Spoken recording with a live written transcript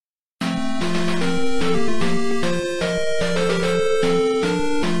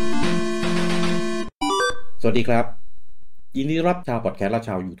วัสดีครับยินดีต้อนรับชาวพอดแคสต์และช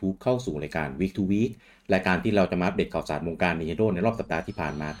าว YouTube เข้าสู่รายการ Week to Week รายการที่เราจะมาอัปเดตข่าวสารวงการ Nintendo ในรอบสัปดาห์ที่ผ่า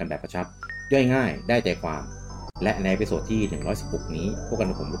นมากันแบบกระชับย่อยง่ายได้ใจความและในเอพิโซดที่116นี้พวกกัน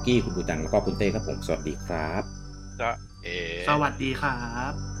กับผมลูกกี้คุณบูจังแล้วก็คุณเต้ครับผมสวัสดีครับจะเอสวัสดีครั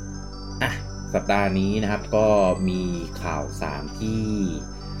บอ่ะสัปดาห์นี้นะครับก็มีข่าวสารที่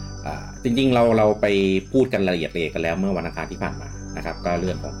จริงๆเราไปพูดกันรายละเอียดเลยกันแล้วเมื่อวันอังคารที่ผ่านมานะครับก็เ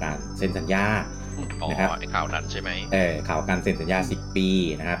รื่องของการเซ็นสัญญานะครับไอ้ข่าวนั้นใช่ไหมข่าวการเซ็นสัญญา10 ปี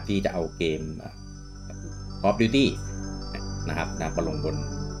นะครับที่จะเอาเกม Call of Duty นะครับมาลงบน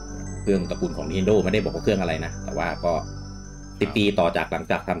เครื่องตระกูลของ Nintendo ไม่ได้บอกว่าเครื่องอะไรนะแต่ว่าก็10 ปีต่อจากหลัง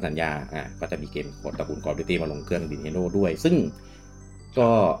จากทำสัญญาก็จะมีเกมตระกูล Call of Duty มาลงเครื่อง Nintendo ด้วยซึ่งก็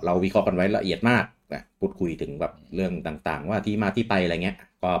เราวิเคราะห์กันไว้ละเอียดมากนะพูดคุยถึงแบบเรื่องต่างๆว่าที่มาที่ไปอะไรเงี้ย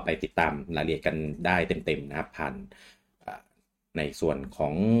ก็ไปติดตามรายละเอียดกันได้เต็มๆนะครับผ่านในส่วนขอ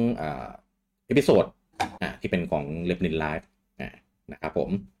งเอพิโซดที่เป็นของเล็บนินไลฟ์นะครับผม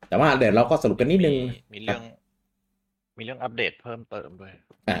แต่ว่าเดี๋ยวเราก็สรุปกันนิดนึงมีเรื่องอัปเดตเพิ่มเติมด้วย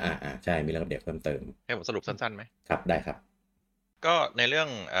ใช่มีเรื่องอัปเดตเพิ่มเติมให้ผมสรุปสั้นๆไหมครับได้ครับก็ในเรื่อง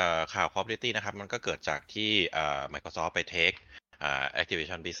ข่าว Call of Duty นะครับมันก็เกิดจากที่Microsoft ไปเทค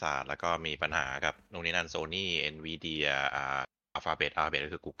Activision Blizzard แล้วก็มีปัญหากับนู่นนี่นั่น Sony Nvidia Alphabet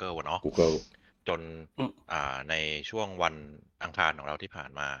ก็คือ Google เนาะ Google จนในช่วงวันอังคารของเราที่ผ่า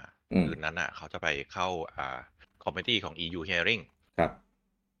นมาคืนนั้นเขาจะไปเข้าCommittee ของ EU Hearing ครับ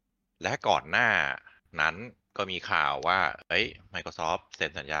และก่อนหน้านั้นก็มีข่าวว่าMicrosoft เซ็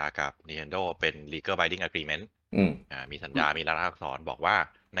นสัญญากับ Nintendo เป็น Legal Binding Agreement มีสัญญามีลายลักษณ์อักษรบอกว่า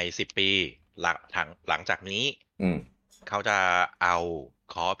ใน10 ปีหลังจากนี้เขาจะเอา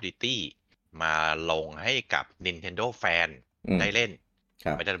Call of Duty มาลงให้กับ Nintendo Fan ได้เล่น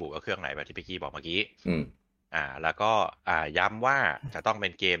ไม่ได้ระบุว่าเครื่องไหนแบบที่พี่กี้บอกเมื่อกี้แล้วก็ย้ำว่าจะต้องเป็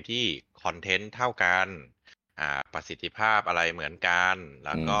นเกมที่คอนเทนต์เท่ากันประสิทธิภาพอะไรเหมือนกันแ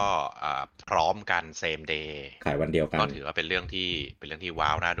ล้วก็พร้อมกัน same day ขายวันเดียวกันก็ถือว่าเป็นเรื่องที่ว้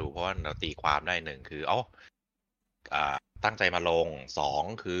าวน่าดูเพราะว่าเราตีความได้หนึ่งคือตั้งใจมาลง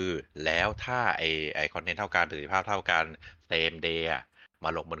2คือแล้วถ้าไอคอนเทนต์เท่ากันประสิทธิภาพเท่ากัน same day มา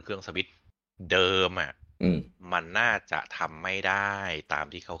ลงบนเครื่องสวิตช์เดิมมันน่าจะทำไม่ได้ตาม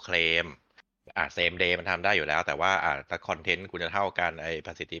ที่เขาเคลมsame day มันทำได้อยู่แล้วแต่ว่าถ้าคอนเทนต์คุณจะเท่ากันไอป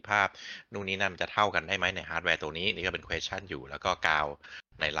ระสิทธิภาพนู่นนี่นั่นมันจะเท่ากันได้ไหมในฮาร์ดแวร์ตัวนี้นี่ก็เป็น question อยู่แล้วก็กาว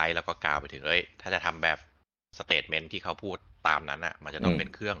ในไลฟ์แล้วก็กาวไปถึงถ้าจะทำแบบสเตทเมนต์ที่เขาพูดตามนั้นมันจะต้องเป็น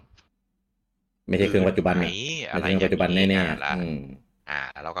เครื่องไม่ใช่เครื่องปัจจุบันอะไรปัจจุบันแน่ๆ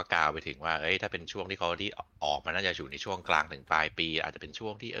แล้วเราก็กาวไปถึงว่าถ้าเป็นช่วงที่เขาที่ออกมาน่าจะอยู่ในช่วงกลางถึงปลายปีอาจจะเป็นช่ว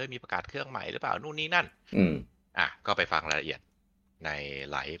งที่มีประกาศเครื่องใหม่หรือเปล่านู่นนี่นั่นก็ไปฟังรายละเอียดใน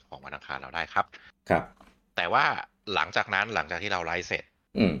ไลฟ์ของวันอังคารเราได้ครับครับแต่ว่าหลังจากที่เราไลฟ์เสร็จ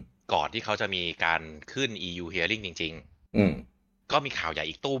ก่อนที่เขาจะมีการขึ้น EU Hearing จริงๆก็มีข่าวใหญ่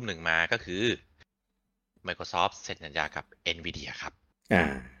อีกตู้มหนึ่งมาก็คือ Microsoft เซ็นสัญญากับ Nvidia ครับ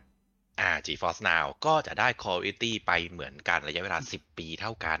GeForce Now ก็จะได้ Call of Duty ไปเหมือนกันระยะเวลา10 ปีเท่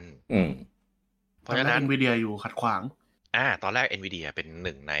ากันเพราะฉะนั้น Nvidia อยู่ขัดขวางตอนแรก Nvidia เป็นห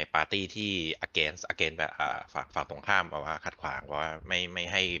นึ่งในปาร์ตี้ที่ against แบบฝั่งตรงข้ามบอกว่าขัดขวางว่าไม่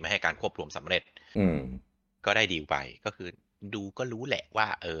ให้การควบรวมสำเร็จก็ได้ดีลไปก็คือดูก็รู้แหละว่า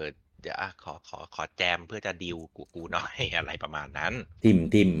เดี๋ยวขอแจมเพื่อจะดีลกูหน่อยอะไรประมาณนั้นทิ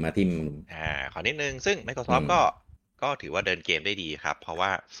มมาทิมขอนิดนึงซึ่ง Microsoft ก็ถือว่าเดินเกมได้ดีครับเพราะว่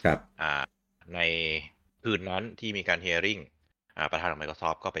าในคืนนั้นที่มีการ hearing ประธานของ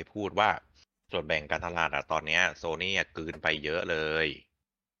Microsoft ก็ไปพูดว่าส่วนแบ่งการตลาดตอนนี้ Sony กลืนไปเยอะเลย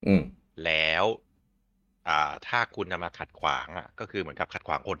แล้วถ้าคุณจะมาขัดขวางก็คือเหมือนกับขัดข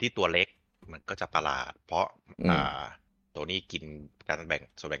วางคนที่ตัวเล็กมันก็จะประหลาดเพราะSony กินการแบ่ง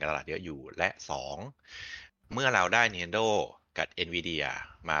ส่วนแบ่งการตลาดเยอะอยู่และ2เมื่อเราได้ Nintendo กับ Nvidia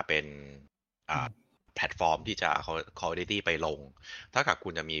มาเป็นแพลตฟอร์มที่จะเอา Call of Duty ไปลงถ้ากับคุ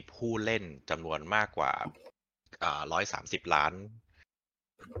ณจะมีผู้เล่นจำนวนมากกว่า130 ล้าน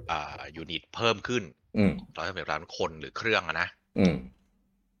ยูนิตเพิ่มขึ้น130 ล้านคนหรือเครื่องนะ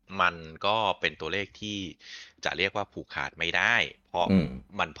มันก็เป็นตัวเลขที่จะเรียกว่าผูกขาดไม่ได้เพราะ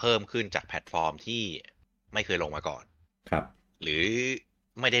มันเพิ่มขึ้นจากแพลตฟอร์มที่ไม่เคยลงมาก่อนครับหรือ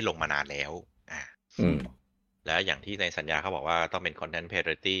ไม่ได้ลงมานานแล้วแล้วอย่างที่ในสัญญาเขาบอกว่าต้องเป็น content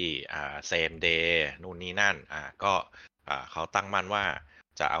parity same day นู่นนี่นั่นก็เขาตั้งมั่นว่า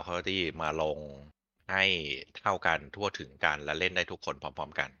จะเอา Call of Duty มาลงให้เท่ากันทั่วถึงกันและเล่นได้ทุกคนพร้อ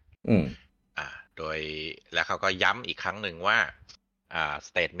มๆกันโดยแล้วเขาก็ย้ำอีกครั้งหนึ่งว่า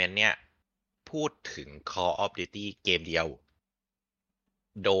statement เนี่ยพูดถึง Call of Duty เกมเดียว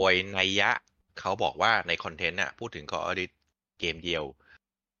โดยนัยยะเขาบอกว่าในคอนเทนต์พูดถึง Call of Duty เกมเดียว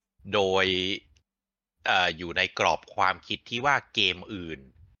โดย อยู่ในกรอบความคิดที่ว่าเกมอื่น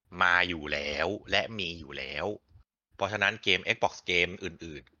มาอยู่แล้วและมีอยู่แล้วเพราะฉะนั้นเกม Xbox เกม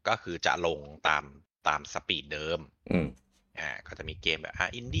อื่นๆก็คือจะลงตามสปีดเดิมก็จะมีเกมแบบ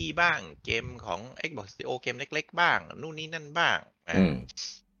อินดี้บ้างเกมของ Xbox Studio เกมเล็กๆบ้างนู่นนี่นั่นบ้าง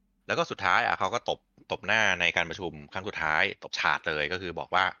แล้วก็สุดท้ายเขาก็ตบหน้าในการประชุมครั้งสุดท้ายตบฉาดเลยก็คือบอก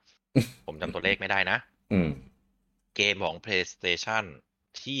ว่า ผมจำตัวเลขไม่ได้นะเกมของ PlayStation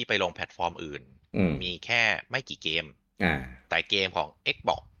ที่ไปลงแพลตฟอร์มอื่นมีแค่ไม่กี่เกมแต่เกมของ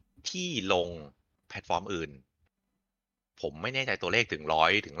Xbox ที่ลงแพลตฟอร์มอื่นผมไม่แน่ใจตัวเลขถึง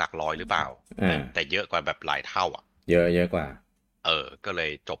100ถึงหลักร้อยหรือเปล่าแต่เยอะกว่าแบบหลายเท่าเยอะกว่าก็เล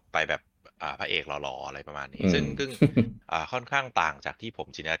ยจบไปแบบพระเอกหล่อๆอะไรประมาณนี้ซึ่งค่อนข้างต่างจากที่ผม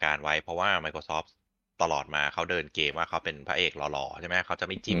จินตนาการไว้เพราะว่า Microsoft ตลอดมาเขาเดินเกมว่าเขาเป็นพระเอกหล่อๆใช่ไหมเขาจะ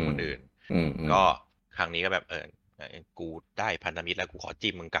ไม่จิ้มคนอื่นก็ครั้งนี้ก็แบบกูได้พันธมิตรแล้วกูขอ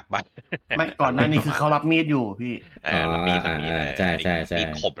จิ้มมึงกลับบ้านไม่ก่อนหน้านี้คือเขารับมีดอยู่พี่รับมีดใช่มีด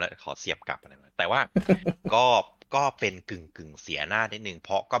คมแล้วขอเสียบกลับอะไรแต่ว่าก็เป็นกึ่งเสียหน้านิดนึงเพ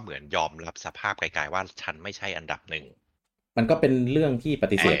ราะก็เหมือนยอมรับสภาพไกลๆว่าฉันไม่ใช่อันดับหนึ่งมันก็เป็นเรื่องที่ป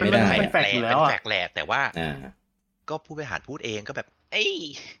ฏิเสธไม่ได้เป็นแฟกต์อยู่แล้วเป็นแฟกต์แหละแต่ว่าก็ผู้บริหารพูดเองก็แบบเอ้ย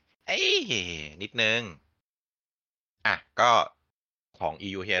นิดนึงก็ของ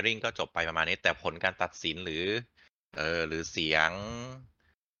EU hearing ก็จบไปประมาณนี้แต่ผลการตัดสินหรือเสียง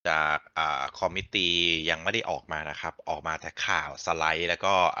จากคอมมิตี้ยังไม่ได้ออกมานะครับออกมาแต่ข่าวสไลด์แล้ว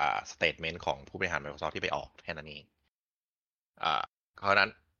ก็สเตทเมนต์ของผู้บริหาร Microsoft ที่ไปออกแค่นั้นเองเพราะนั้น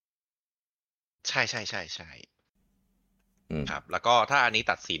ใช่ครับแล้วก็ถ้าอันนี้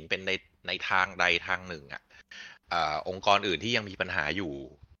ตัดสินเป็นในทางใดทางหนึ่งองค์กรอื่นที่ยังมีปัญหาอยู่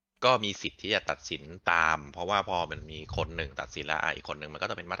ก็มีสิทธิ์ที่จะตัดสินตามเพราะว่าพอมันมีคนหนึ่งตัดสินแล้วอีกคนหนึ่งมันก็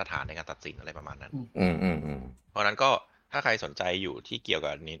จะเป็นมาตรฐานในการตัดสินอะไรประมาณนั้นเพราะนั้นก็ถ้าใครสนใจอยู่ที่เกี่ยว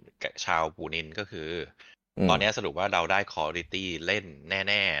กับชาวปูนินก็คือตอนนี้สรุปว่าเราได้ Quality เล่น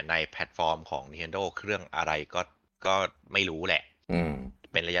แน่ๆในแพลตฟอร์มของ Nintendo เครื่องอะไรก็ไม่รู้แหละ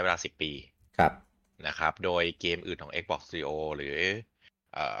เป็นระยะเวลา10 ปีครับนะครับโดยเกมอื่นของ Xbox Studio หรือ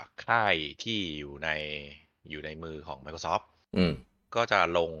ค่ายที่อยู่ในมือของ Microsoft ก็จะ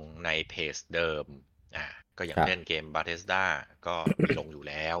ลงในเพจเดิมก็อย่างเช่นเกม Bethesda ก็มีลงอยู่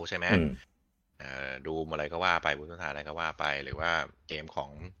แล้วใช่ไหมดูอะไรก็ว่าไปบนพื้นฐานอะไรก็ว่าไปหรือว่าเกมขอ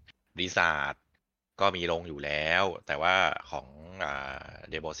ง Blizzard ก็มีลงอยู่แล้วแต่ว่าของ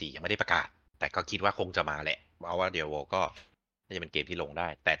Diablo 4ยังไม่ได้ประกาศแต่ก็คิดว่าคงจะมาแหละเพราะว่า Diablo ก็น่าจะเป็นเกมที่ลงได้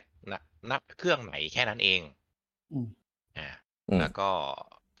แต่นับเครื่องไหนแค่นั้นเองแล้วก็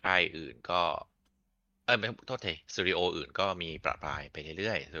ค่ายอื่นก็ไม่โทษทีสตูดิโออื่นก็มีประปรายไปเ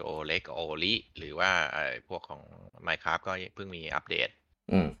รื่อยๆสตูดิโอเล็กโอลิหรือว่าพวกของ Minecraft ก็เพิ่งมีอัปเดต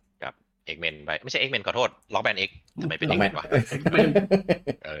กับ X-Men ไปไม่ใช่ X-Men ขอโทษ Rock Band X ทำไมเป็น X-Men วะ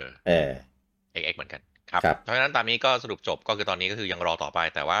X เหมือนกันครับเพราะฉะนั้นตามนี้ก็สรุปจบก็คือตอนนี้ก็คือยังรอต่อไป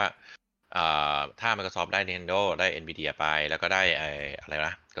แต่ว่าถ้า Microsoft ได้ Nintendo ได้ Nvidia ไปแล้วก็ได้อะไร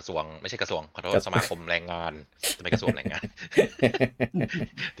นะกระทรวงไม่ใช่กระทรวงขอโทษสมาคมแรงงานจะไม่กระทรวงแรงงาน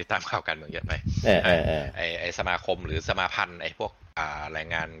ติดตามข่าวการเมืองเยอะไปไอสมาคมหรือสมาพันธ์ไอพวกแรง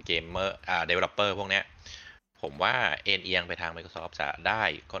งานเกมเมอร์developer พวกเนี้ยผมว่าเอียงไปทาง Microsoft จะได้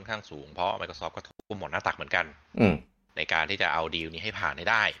ค่อนข้างสูงเพราะ Microsoft ก็ทุ่มหมดหน้าตักเหมือนกันในการที่จะเอาดีลนี้ให้ผ่านให้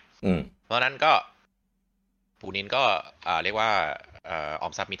ได้เพราะนั้นก็ปูนินก็เรียกว่าออ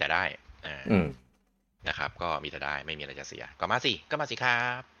มทรัพย์มีแต่ได้นะครับก็มีแต่ได้ไม่มีอะไรจะเสียก็มาสิครั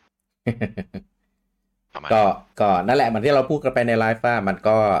บก็นั่นแหละเหมือนที่เราพูดกันไปในไลฟ์ว่ามัน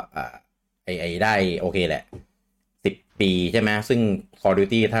ก็ได้โอเคแหละ10 ปีใช่ไหมซึ่ง Call of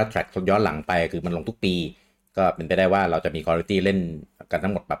Duty ถ้า track ย้อนหลังไปคือมันลงทุกปีก็เป็นไปได้ว่าเราจะมี Call of Duty เล่นกันทั้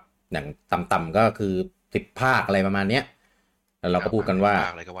งหมดแบบอย่างต่ำๆก็คือ10 ภาคอะไรประมาณเนี้ยแล้วเราก็พูดกันว่า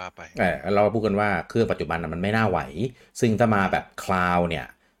อะไรก็ว่าไปเราพูดกันว่าเครื่องปัจจุบันมันไม่น่าไหวซึ่งถ้ามาแบบคลาวด์เนี่ย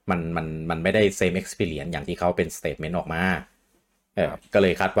มันไม่ได้ same experience อย่างที่เขาเป็น statement ออกมาก็เล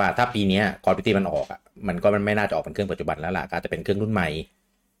ยคาดว่าถ้าปีนี้ Call of Duty มันออกมันก็ไม่น่าจะออกเป็นเครื่องปัจจุบันแล้วล่ะก็จะเป็นเครื่องรุ่นใหม่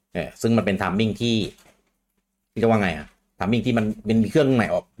ซึ่งมันเป็น timing ที่จะว่าไงtiming ที่มันเป็นเครื่องใหม่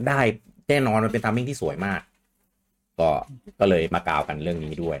ออกได้แน่นอนมันเป็น timing ที่สวยมากก็เลยมากล่าวกันเรื่อง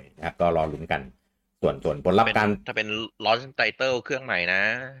นี้ด้วยนะก็รอลุ้นกันส่วนผลลัพธ์การถ้าเป็น launch title เครื่องใหม่นะ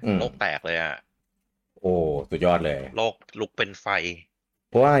โลกแตกเลยโอ้สุดยอดเลยโลกลุกเป็นไฟ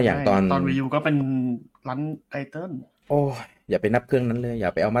เพราะว่าอย่างตอน Wii U ก็เป็นรันไตเติ้ลโอ้อย่าไปนับเครื่องนั้นเลยอย่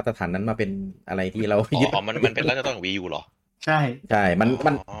าไปเอามาตรฐานนั้นมาเป็นอะไรที่เรายึดมันเป็นรันไตเติ้ลของ Wii U เหรอใช่มัน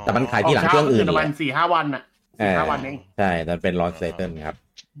แต่มันขายที่หลังเครื่องอื่นประมาณ 4-5 วัน4-5 วันเองใช่แต่เป็น launch title ครับ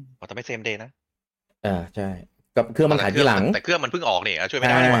แต่ไม่ same day นะใช่กับเครื่องมันขายที่หลังแต่เครื่องมันเพิ่งออกนี่ช่วยไม่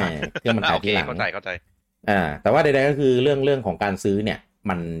ได้นี่หว่าเครื่องมันขายที่หลังเข้าใจแต่ว่าใดๆก็คือเรื่องของการซื้อเนี่ย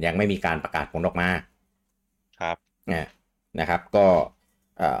มันยังไม่มีการประกาศผลออกมา ครับนะครับก็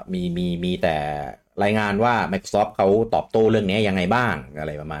มีแต่รายงานว่า Microsoft เขาตอบโต้เรื่องนี้ยังไงบ้างอะไ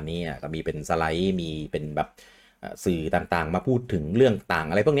รประมาณนี้ก็มีเป็นสไลด์มีเป็นแบบสื่อต่างๆมาพูดถึงเรื่องต่าง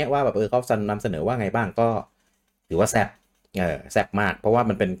อะไรพวกนี้ว่าแบบเขานำเสนอว่าไงบ้างก็ถือว่าแซ่บมากเพราะว่า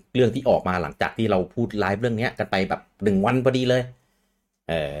มันเป็นเรื่องที่ออกมาหลังจากที่เราพูดไลฟ์เรื่องนี้กันไปแบบ1 วันพอดีเลย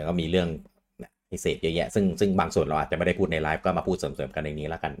ก็มีเรื่องพิเศษเยอะแยะซึ่งบางส่วนเราอาจจะไม่ได้พูดในไลฟ์ก็มาพูดเสริมๆกันในนี้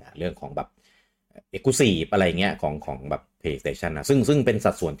แล้วกันเรื่องของแบบExclusive อะไรเงี้ยของแบบ PlayStation นะซึ่งเป็น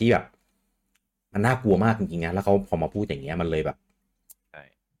สัดส่วนที่แบบมันน่ากลัวมากจริงๆนะแล้วเขาพอมาพูดอย่างเงี้ยมันเลยแบบใช่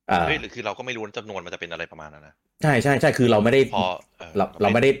หรือคือเราก็ไม่รู้จำนวนมันจะเป็นอะไรประมาณนั้นนะใช่คือเราไม่ได้พอเรา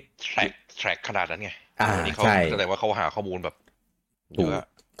ไม่ได้ track ขนาดนั้นไงนี่ใช่แสดงว่าเขาหาข้อมูลแบบถูก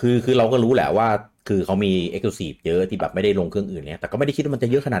คือเราก็รู้แหละว่าคือเขามี Exclusive เยอะที่แบบไม่ได้ลงเครื่องอื่นเนี่ยแต่ก็ไม่ได้คิดว่ามันจะ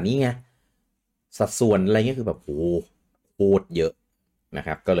เยอะขนาดนี้ไงสัดส่วนอะไรเงี้ยคือแบบโคตรเยอะนะค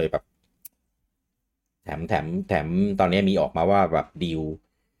รับก็เลยแบบแถมตอนนี้มีออกมาว่าแบบดีล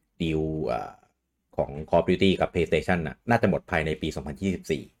ของ Call of Duty กับ PlayStation น่าจะหมดภายในปี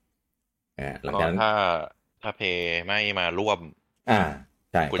 2024หลังจากนั้นถ้าเพย์ไม่มาร่วม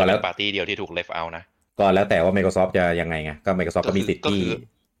ใช่ก็แล้วปาร์ตี้เดียวที่ถูก left out นะก็แล้วแต่ว่า Microsoft จะยังไงไงก็ Microsoft ก็มีสิทธิ์ที่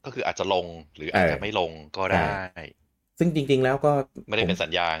ก็คืออาจจะลงหรืออาจจะไม่ลงก็ได้ซึ่งจริงๆแล้วก็ไม่ได้เป็นสั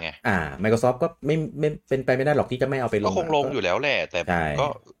ญญาไงMicrosoft ก็ไม่เป็นไปไม่ได้หรอกที่จะไม่เอาไปลงก็คงลงอยู่แล้วแหละแต่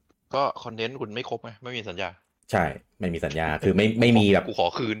ก็คอนเทนต์คุณไม่ครบไงไม่มีสัญญาใช่ไม่มีสัญญาคือไม่มีแบบกูขอ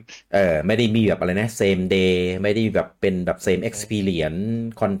คืนไม่ได้มีแบบอะไรนะ same day ไม่ได้แบบเป็นแบบ same experience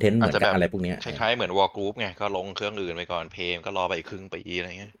content เหมือนกับอะไรพวกนี้คล้ายๆเหมือน War Group ไงก็ลงเครื่องอื่นไปก่อนเพย์ก็รอไปอีกครึ่งปีอะไร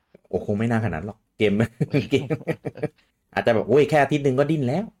เงี้ยโอ้คงไม่น่าขนาดหรอกเกม อาจจะแบบโอ้ยแค่อาทิตย์นึงก็ดิ้น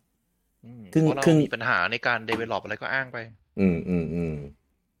แล้วคือมีปัญหาในการ develop อะไรก็อ้างไป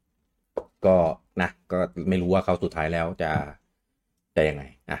ก็นะก็ไม่รู้ว่าเขาสุดท้ายแล้วจะยังไง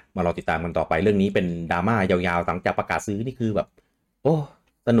มาเราติดตามกันต่อไปเรื่องนี้เป็นดราม่ายาวๆหลังจากประกาศซื้อนี่คือแบบโอ้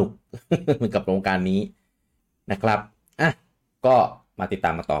สนุก เหมือนกับโครงการนี้นะครับก็มาติดตา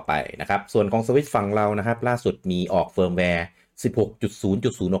มมาต่อไปนะครับส่วนของ Switch ฝั่งเรานะครับล่าสุดมีออกเฟิร์มแวร์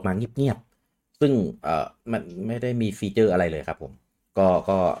 16.0.0 ออกมาเงียบๆซึ่งมันไม่ได้มีฟีเจอร์อะไรเลยครับผม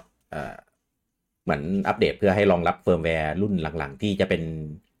ก็เหมือนอัปเดตเพื่อให้รองรับเฟิร์มแวร์รุ่นหลังๆที่จะเป็น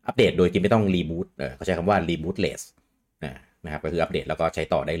อัปเดตโดยที่ไม่ต้องรีบูตเขาใช้คำว่า rebootless นะครับก็คืออัปเดตแล้วก็ใช้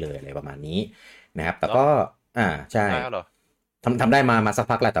ต่อได้เลยอะไรประมาณนี้นะครับแต่ก็ใช่ทำได้มาสัก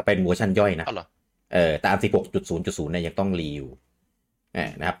พักแล้วแต่เป็นเวอร์ชันย่อยนะแต่อัน 16.0.0 เนี่ยยังต้องรีอยู่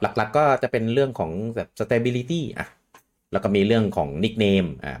นะครับหลักๆก็จะเป็นเรื่องของแบบ stability แล้วก็มีเรื่องของ nickname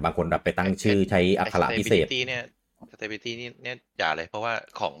บางคนแบบไปตั้งชื่อใช้อักขระพิเศษ stability เนี่ยอย่าเลยเพราะว่า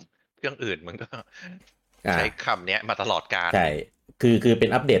ของเครื่องอื่นมันก็ใช้คำนี้มาตลอดกาลใช่คือเป็น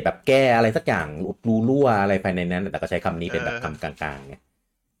อัปเดตแบบแก้อะไรสักอย่างรูรั่วอะไรภายในนั้นแต่ก็ใช้คำนี้เป็นแบบคำกลางๆไง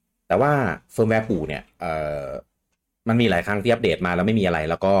แต่ว่าเฟิร์มแวร์ปู่เนี่ยมันมีหลายครั้งที่อัปเดตมาแล้วไม่มีอะไร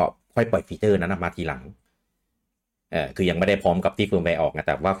แล้วก็ค่อยปล่อยฟีเจอร์นั้นมาทีหลังคือยังไม่ได้พร้อมกับที่เฟิร์มแวร์ออกนะแ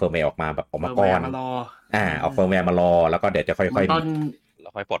ต่ว่าเฟิร์มแวร์ออกมาแบบออกมาก่อนเอาเฟิร์มแวร์มารอแล้วก็เดี๋ยวจะค่อยๆแล้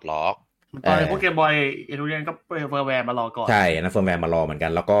วค่อยปลดล็อกตอนพวกเกมบอยเอทูเรียนก็เฟิร์มแวร์มารอก่อนใช่นะเฟิร์มแวร์มารอเหมือนกั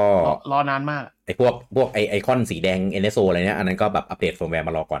นแล้วก็รอนานมากไอ้พวกไอคอนสีแดง NSO อะไรเนี่ยอันนั้นก็แบบอัปเดตเฟิร์มแวร์ม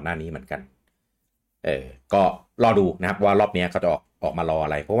ารอก่อนหน้านี้เหมือนกันก็รอดูนะครับว่ารอบนี้เขาจะออกมารออะ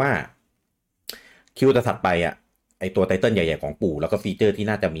ไรเพราะว่าคิวถัดไปไอตัวไตเติ้ลใหญ่ๆของปู่แล้วก็ฟีเจอร์ที่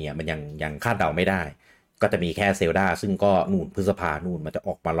น่าจะมีมันยังคาดเดาไม่ได้ก็จะมีแค่เซลดาซึ่งก็นู่นพฤษภานู่นมันจะอ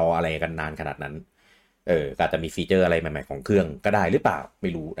อกมารออะไรกันนานขนาดนั้นก็จะมีฟีเจอร์อะไรใหม่ๆของเครื่องก็ได้หรือเปล่าไม่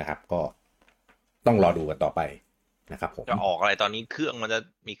รู้นะครับก็ต้องรอดูกันต่อไปนะครับผมจะออกอะไรตอนนี้เครื่องมันจะ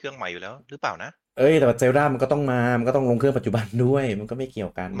มีเครื่องใหม่อยู่แล้วหรือเปล่านะแต่เซลดามันก็ต้องลงเครื่องปัจจุบันด้วยมันก็ไม่เกี่ย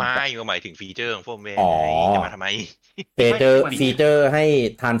วกันหมายถึงฟีเจอร์ของโฟมเวย์จะมาทำไมฟีเจอร์ให้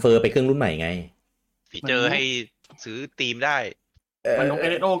ทรานสเฟอร์ไปเครื่องรุ่นใหม่ไงฟีเจอร์ให้ซื้อธีมได้มันลง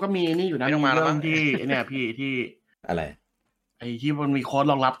NSO ก็มีนี่อยู่นะมีเรื่องที่เนี่ยพี่ที่อะไรไอ้ที่มันมีโค้ด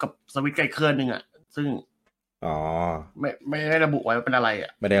รองรับกับสวิตช์ไกลเคลื่อนนึงซึ่งไม่ได้ระบุไว้ว่าเป็นอะไร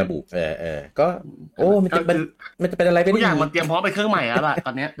ไม่ได้ระบุก็โอ้มันจะเป็นอะไรไปได้ทุกอย่างมันเตรียมพร้อมไปเครื่องใหม่แล้วล่ะต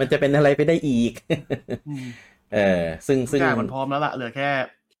อนนี้มันจะเป็นอะไรไปได้อีกซึ่งมันพร้อมแล้วล่ะเหลือแค่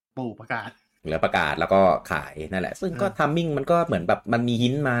ปู่ประกาศแล้วก็ขายนั่นแหละซึ่งก็ทัมมิ่งมันก็เหมือนแบบมันมีหิ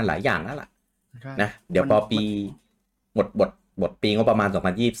นมาหลายอย่างแล้วล่ะนะเดี๋ยวพอปีหมดบทปีงบประมาณ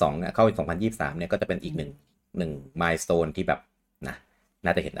2022เนี่ยเข้า2023เนี่ยก็จะเป็นอีกหนึ่งมายสโตนที่แบบนะน่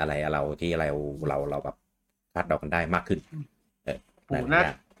าจะเห็นอะไรเราที่เราแบบคาดเดากันได้มากขึ้นปู่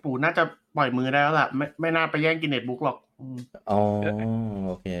น่าจะปล่อยมือได้แล้วล่ะไม่น่าไปแย่งกินเน็ตบุ๊กหรอก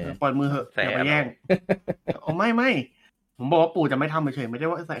โอเคปล่อยมือเหอะอย่าไปแย่งไม่ผมบอกว่าปู่จะไม่ทำเฉยไม่ได้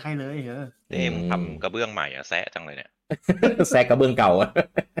ว่าใส่ใครเลยทำกระเบื้องใหม่แซะจังเลยเนี่ยแซะกระเบื้องเก่า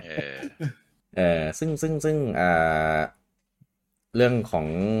ซึ่งเรื่องของ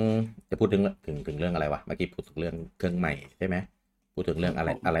จะพูดถึงเรื่องอะไรวะเมื่อกี้พูดถึงเรื่องเครื่องใหม่ใช่ไหมพูดถึงเรื่องอะ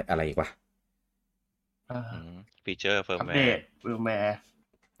ไรอีกวะฟีเจอร์เฟิร์มแวร์ เฟิร์มแวร์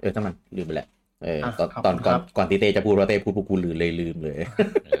ถ้ามันลืมไปแหละตอนก่อนที่เต้จะพูดว่าเต้พูดลืมเลย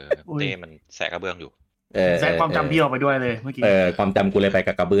เต้มันแสกกระเบื้องอยู่แสกความจำพี่ออกไปด้วยเลยเมื่อกี้ความจำกูเลยไป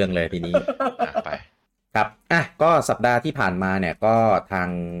กับกระเบื้องเลยทีนี้ไปครับก็สัปดาห์ที่ผ่านมาเนี่ยก็ทาง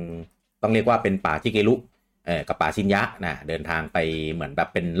ต้องเรียกว่าเป็นป่าชิเกรุกับป่าชินยะนะเดินทางไปเหมือนแบบ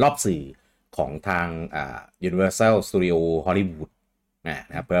เป็นรอบสื่อของทางUniversal Studio Hollywood น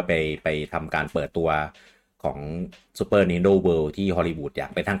ะครับเพื่อไปทำการเปิดตัวของ Super Nintendo World ที่ฮอลลีวูดอย่า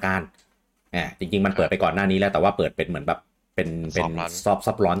งเป็นทางการจริงๆมันเปิดไปก่อนหน้านี้แล้วแต่ว่าเปิดเป็นเหมือนแบบเป็นซอฟ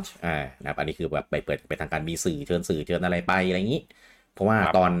ต์ลอนช์นะครับอันนี้คือแบบไปเปิดไปทางการมีสื่อเชิญอะไรไปอะไรอย่างนี้เพราะว่า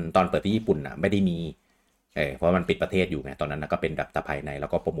ตอนเปิดที่ญี่ปุ่นไม่ได้มีเพราะมันปิดประเทศอยู่ไงตอนนั้นก็เป็นแบบแต่ภายในแล้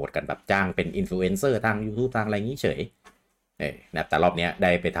วก็โปรโมทกันแบบจ้างเป็นอินฟลูเอนเซอร์ทาง YouTube ทางอะไรอย่างนี้เฉยนะแต่รอบนี้ไ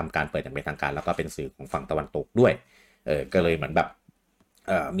ด้ไปทำการเปิดอย่างเป็นทางการแล้วก็เป็นสื่อของฝั่งตะวันตกด้วยก็เลยเหมือนแบบ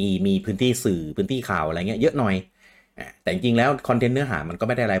มีพื้นที่สื่อพื้นที่ข่าวอะไรเงี้ยเยอะหน่อยแต่จริงๆแล้วคอนเทนต์เนื้อหามันก็ไ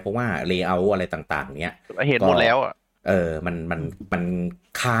ม่ได้อะไรเพราะว่าเลเยอร์อะไรต่างๆเนี้ยเห็นหมดแล้วมัน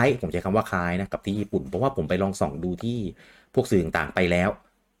คล้ายผมใช้คำว่าคล้ายนะกับที่ญี่ปุ่นเพราะว่าผมไปลองส่องดูที่พวกสื่อต่างๆไปแล้ว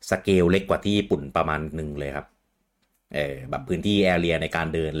สเกลเล็กกว่าที่ญี่ปุ่นประมาณหนึ่งเลยครับแบบพื้นที่แอเรียในการ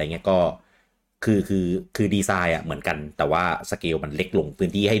เดินอะไรเงี้ยก็คือดีไซน์เหมือนกันแต่ว่าสเกลมันเล็กลงพื้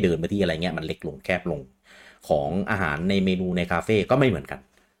นที่ให้เดินพื้นที่อะไรเงี้ยมันเล็กลงแคบลงของอาหารในเมนูในคาเฟ่ก็ไม่เหมือนกัน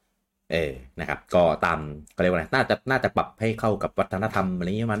นะครับก็ตามก็เรียกว่าอะไรน่าจะปรับให้เข้ากับวัฒนธรรมอะไร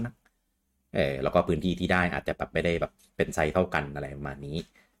เงี้ยมันแล้วก็พื้นที่ที่ได้อาจจะแบบไม่ได้แบบเป็นไซส์เท่ากันอะไรประมาณนี้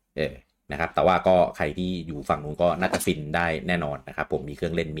นะครับแต่ว่าก็ใครที่อยู่ฝั่งนู้นก็น่าจะฟินได้แน่นอนนะครับผมมีเครื่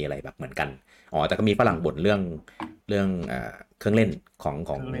องเล่นมีอะไรแบบเหมือนกันแต่ก็มีฝรั่งบ่นเรื่องเครื่องเล่นของ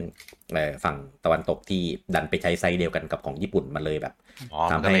ฝั่งตะวันตกที่ดันไปใช้ไซส์เดียวกันกับของญี่ปุ่นมันเลยแบบ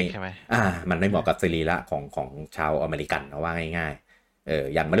ทำให้มันไม่เหมาะกับสรีระของชาวอเมริกันเอาว่าง่าย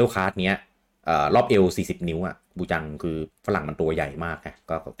ๆอย่างมาริโอคาร์ทเนี้ยรอบเอว40นิ้วบูจังคือฝรั่งมันตัวใหญ่มากนะ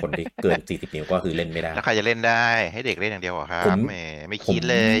ก็คนที่เกิน40นิ้วก็คือเล่นไม่ได้แล้วใครจะเล่นได้ให้เด็กเล่นอย่างเดียวครับไม่คิด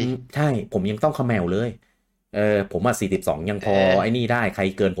เลยใช่ผมยังต้องคาแมวเลยผม42ยังพอไอ้นี่ได้ใคร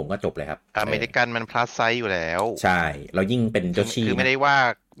เกินผมก็จบเลยครับอเมริกันมันพลัสไซส์อยู่แล้วใช่แล้วยิ่งเป็นโจชี่คือไม่ได้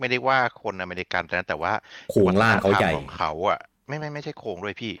ว่าคนอเมริกันแต่ว่าโครงล่างเขาใหญ่ของเขาไม่ใช่โครงด้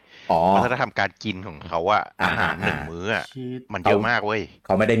วยพี่วัฒนธรรมการกินของเขาอาหาร1 มื้อมันเยอะมากเว้ยเข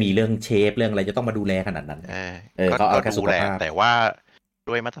าไม่ได้มีเรื่องเชฟเรื่องอะไรจะต้องมาดูแลขนาดนั้นเขาเอาแค่ดูแลแต่ว่า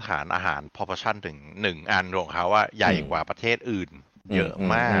ด้วยมาตรฐานอาหาร proportion ถึง1 อันของเขาใหญ่กว่าประเทศอื่นเยอะ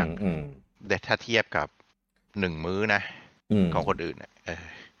มากแต่ถ้าเทียบกับ1 มื้อนะของคนอื่น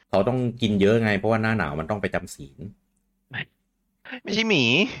เขาต้องกินเยอะไงเพราะว่าหน้าหนาวมันต้องไปจำศีลไม่ใช่หมี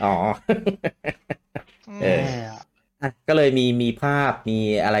ก็เลยมีภาพมี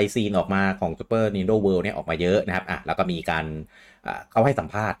อะไรซีนออกมาของ Super Nintendo World เนี่ยออกมาเยอะนะครับแล้วก็มีการเขาให้สัม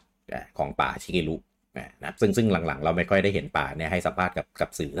ภาษณ์ของป่าชิเกรุนะครับซึ่งหลังๆเราไม่ค่อยได้เห็นป่าเนี่ยให้สัมภาษณ์กับ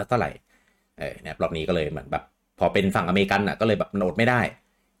สื่อเท่าไหร่เนี่ยรอบนี้ก็เลยเหมือนแบบพอเป็นฝั่งอเมริกันก็เลยแบบโนดไม่ได้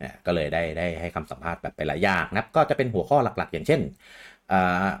ก็เลยได้ให้คำสัมภาษณ์แบบไปหลายอย่างนะครับก็จะเป็นหัวข้อหลักๆอย่างเช่น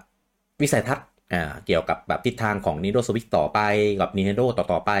วิสัยทัศน์เกี่ยวกับแบบทิศทางของ Nintendo Switch ต่อไปกับ Nintendo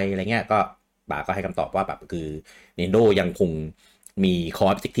ต่อไปอะไรเงี้ยก็ป่าก็ให้คำตอบว่าแบบคือ Nintendo ยังคงมี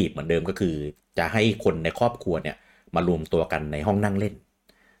core objective เหมือนเดิมก็คือจะให้คนในครอบครัวเนี่ยมารวมตัวกันในห้องนั่งเล่น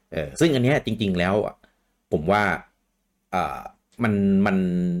ซึ่งอันนี้จริงๆแล้วผมว่ามั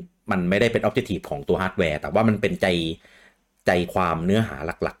นไม่ได้เป็น objective ของตัวฮาร์ดแวร์แต่ว่ามันเป็นใจความเนื้อหา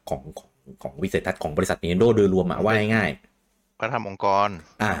หลักๆของวิสัยทัศน์ของบริษัท Nintendo โดยรวมว่าง่ายๆก็ทำองค์กร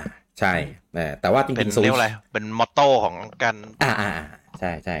ใช่แต่ว่าจริงๆเรียกว่าอะไรเป็นมอตโต้ของกัน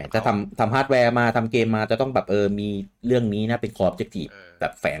ใช่จะทำฮาร์ดแวร์มาทำเกมมาจะต้องแบบมีเรื่องนี้นะเป็นคอร์บเจกตีฟแบ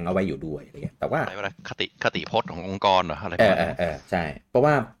บแฝงเอาไว้อยู่ด้วยอะไรเงี้ยแต่ว่าคติพจน์ขององค์กรเหรออะไรใช่เพราะ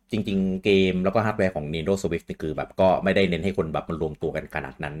ว่าจริงๆเกมแล้วก็ฮาร์ดแวร์ของ Nintendo Switch นี่คือแบบก็ไม่ได้เน้นให้คนแบบมารวมตัวกันขน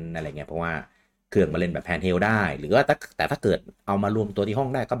าดนั้นอะไรเงี้ยเพราะว่าเครื่องมาเล่นแบบแฮนด์เฮลได้หรือว่าแต่ถ้าเกิดเอามารวมตัวที่ห้อง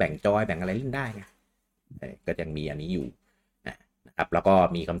ได้ก็แบ่งจอยแบ่งอะไรเล่นได้ไงก็ยังมีอันนี้อยู่นะครับแล้วก็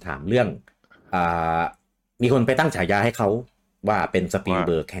มีคำถามเรื่องมีคนไปตั้งฉายาให้เขาว่าเป็นสปีลเ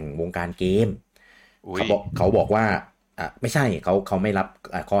บิร์กแห่งวงการเกมเขาบอกว่าไม่ใช่เขาไม่รับ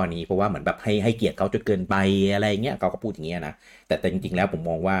ข้อนี้เพราะว่าเหมือนแบบให้เกียรติเขาจนเกินไปอะไรเงี้ยเขาก็พูดอย่างเงี้ยนะแต่จริงๆแล้วผม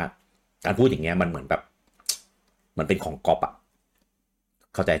มองว่าการพูดอย่างเงี้ยมันเหมือนแบบมันเป็นของก๊อป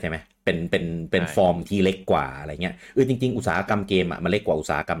เข้าใจใช่ไหมเป็นฟอร์มที่เล็กกว่าอะไรเงี้ยจริงๆอุตสาหกรรมเกมมันเล็กกว่าอุต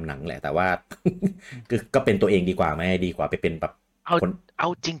สาหกรรมหนังแหละแต่ว่าก็เป็นตัวเองดีกว่าไหมดีกว่าไปเป็นแบบเอา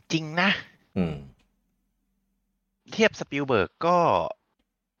จริงๆนะเทียบสปิลเบิร์กก็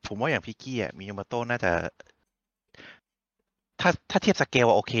ผ ผมว่าอย่างพิกกี้อ่ะมิยาโมโตะน่าจะถ้าเทียบสเกล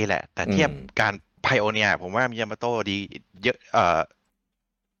โอเคแหละแต่เทียบการไพโอเนียร์ผมว่ามิยาโมโตะดีเยอะ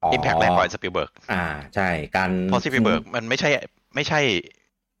อิมแพคแรงกว่าสปิลเบิร์กใช่การเพราะสปิลเบิร์กมันไม่ใช่ไม่ใช่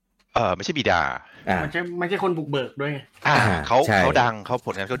บิดาไม่ใช่คนบุกเบิกด้วยเขาดังเขาผ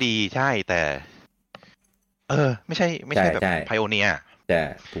ลงานเขาดีใช่แต่ไม่ใช่แบบไพโอเนียร์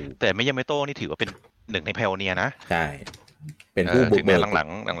แต่มิยาโมโตะนี่ถือว่าเป็นหนึ่งในไพโอเนียร์นะใช่เป็นผู้บุกเบิกห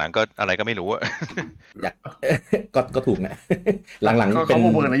ลังก็อะไรก็ไม่รู้อะอยากก็ถูกนะหลังๆเขาบุ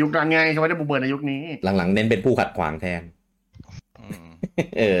กเบิกในยุคนั้นไงเขาไม่ได้บุกเบิกในยุคนี้หลังๆเน้นเป็นผู้ขัดขวางแทน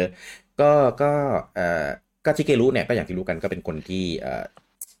ก็ชิเกรุเนี่ยก็อย่างที่รู้กันก็เป็นคนที่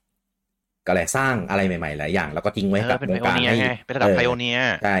ก็เลยสร้างอะไรใหม่ๆหลายอย่างแล้วก็ทิ้งไว้กับวงการให้เป็นระดับไพโอเนีย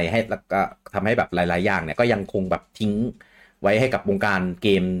ร์ใช่ให้แล้วก็ทำให้แบบหลายๆอย่างเนี่ยก็ยังคงแบบทิ้งไว้ให้กับวงการเก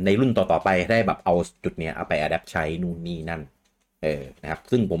มในรุ่นต่อๆไปได้แบบเอาจุดเนี้ยเอาไป adapt ใช้นู่นนี่นั่นนะครับ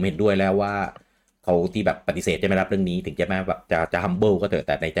ซึ่งผมเห็นด้วยแล้วว่าเขาที่แบบปฏิเสธจะไม่รับเรื่องนี้ถึงจะแม้แบบจะ humble ก็เถอะแ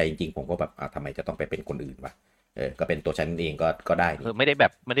ต่ในใจจริงๆผมก็แบบทำไมจะต้องไปเป็นคนอื่นวะก็เป็นตัวฉันเองก็ได้ไม่ได้แบ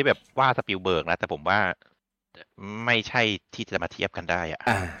บว่าสปิลเบิร์กนะแต่ผมว่าไม่ใช่ที่จะมาเทียบกันได้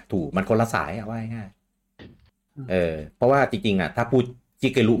ถูกมันคนละสายว่าง่ายเพราะว่าจริงๆถ้าพูดชิ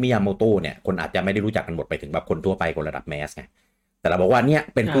เกรุมิยาโมโตะเนี่ยคนอาจจะไม่ได้รู้จักกันหมดไปถึงแบบคนทั่วไปคนระดับแมสไงแต่เราบอกว่าเนี่ย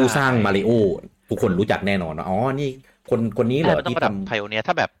เป็นผู้สร้างมาริโอทุกคนรู้จักแน่นอนว่านี่คนนี้เหรอที่ทำไพโอเนียร์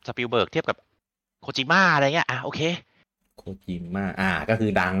ถ้าแบบสปิลเบิร์กเทียบกับโคจิมะอะไรเงี้ยโอเคโคจิมะก็คื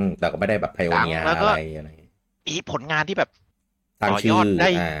อดังแต่ก็ไม่ได้แบบไพโอเนียร์อะไรอีผลงานที่แบบต่อยอดได้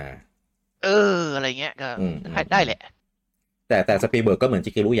อะไรเงี้ยก็ได้แหละแต่สปิลเบิร์กก็เหมือน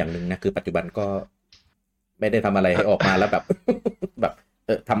ชิเกรุอย่างนึงนะคือปัจจุบันก็ไม่ได้ทำอะไรให้ออกมาแล้วแบบแบบ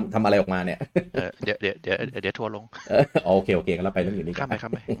ทำอะไรออกมาเนี่ยเดี๋ยวทัวร์ลงโอเคกันแล้วไปเรื่องอื่นนี้ครับ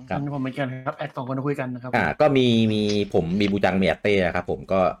ผมไม่เกี่ยวครับแอด2คนคุยกันนะครับก็มีผมมีบูจังมีแอตเต้ครับผม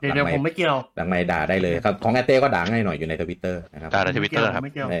ก็เดี๋ยวผมไม่เกี่ยวดังไม่ด่าได้เลยครับของแอตเต้ก็ด่าง่ายหน่อยอยู่ใน Twitter นะครับด่าใน Twitter ครับไ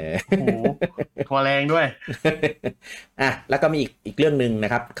ม่เกี่ยวโอ้โหทัวร์แรงด้วยแล้วก็มีอีกเรื่องนึงน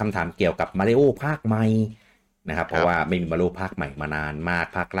ะครับคำถามเกี่ยวกับมาริโอภาคใหม่นะครับเพราะว่าไม่มีมาริโอภาคใหม่มานานมาก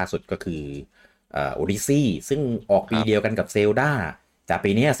ภาคล่าสุดก็คือโอดิซี่ซึ่งออกปีเดียวกันกับเซลดาแต่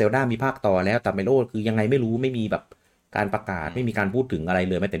ปีนี้เซลดามีภาคต่อแล้วแต่มาริโอคือยังไงไม่รู้ไม่มีแบบการประกาศไม่มีการพูดถึงอะไร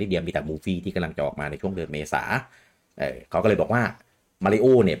เลยแม้แต่นิดเดียวมีแต่มูฟี่ที่กำลังจะออกมาในช่วงเดือนเมษาเขาก็เลยบอกว่ามาริโอ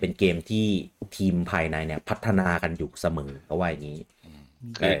เนี่ยเป็นเกมที่ทีมภายในเนี่ยพัฒนากันอยู่เสมอเขาว่าอย่างนี้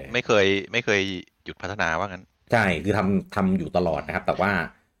คือไม่เคยหยุดพัฒนาว่างั้นใช่คือทำอยู่ตลอดนะครับแต่ว่า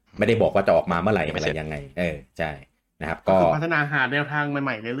ไม่ได้บอกว่าจะออกมาเมื่อไหร่อะไรยังไงใช่นะครับก็พัฒนาหาแนวทางให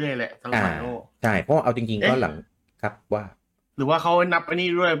ม่ๆเรื่อยๆแหละสำหรับมาริโอใช่เพราะเอาจริงๆก็หลังครับว่าหรือว่าเขานับไอ้นี่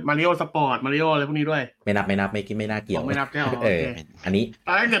ด้วยมาริโอสปอร์ตมาริโออะไรพวกนี้ด้วยไม่นับไม่น่าเกี่ยวไม่นับใช่ไหมอันนี้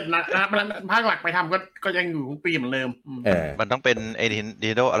ถ้าเกิดภาคหลักไปทำก็ยังอยู่ทุกปีเหมือนเดิมมันต้องเป็นไอ้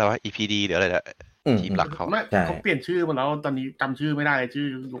Nintendoอะไรวะ EPD เดี๋ยวอะไรนะทีมหลักเขาเปลี่ยนชื่อมาแล้วตอนนี้จำชื่อไม่ได้ชื่อ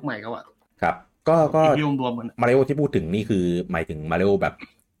ยุคใหม่เขาครับก็รวมๆกันมาริโอที่พูดถึงนี่คือหมายถึงมาริโอแบบ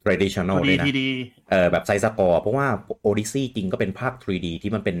traditional เลยนะแบบไซส์สกอร์เพราะว่า Odyssey จริงก็เป็นภาค 3D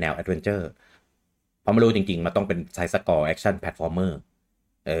ที่มันเป็นแนว adventure เพราะไม่รู้จริงๆมันต้องเป็นไซส์สกอร์แอคชั่นแพลตฟอร์เมอร์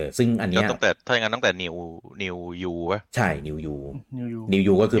ซึ่งอันนี้ถ้าอย่างนั้นตั้งแต่ New U ป่ะใช่ New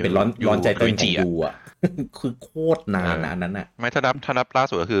U ก็คือเป็นร้อนใจเต้นของ U อ่ะคือโคตรนานนะอันนั้นอ่ะไม่ถ้านับล่า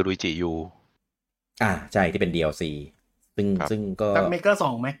สุดก็คือ Luigi U ใช่ที่เป็น DLC ซึ่งก็เมเกอร์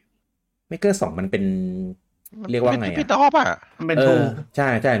2มั้ยเมเกอร์2มันเป็นเรียกว่าไงสปินออฟอ่ะมันเป็นทูใช่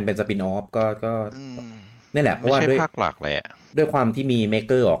เป็นสปินออฟก็นี่แหละเพราะว่าด้วยภาคหลักเลยด้วยความที่มีเมเ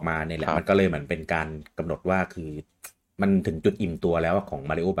กอร์ออกมาเนี่ยแหละมันก็เลยเหมือนเป็นการกำหนดว่าคือมันถึงจุดอิ่มตัวแล้วของ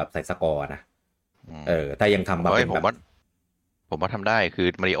มาริโอแบบใส่สกอร์นะถ้ายังทำแบบผมว่าทำได้คือ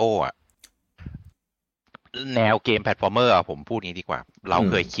มาริโออ่ะแนวเกมแพลตฟอร์มเมอร์ผมพูดนี้ดีกว่าเรา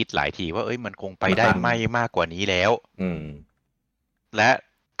เคยคิดหลายทีว่ามันคงไปได้ไม่มากกว่านี้แล้วและ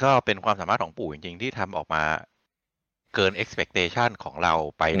ก็เป็นความสามารถของปู่จริงๆที่ทำออกมาเกิน expectation ของเรา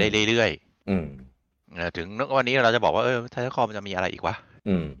ไปได้เรื่อยๆถึงวันนี้เราจะบอกว่าไททันคอมจะมีอะไรอีกวะ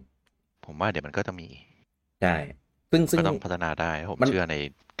ผมว่าเดี๋ยวมันก็จะมีใช่ซึ่งก็ต้องพัฒนาได้ผมเชื่อใน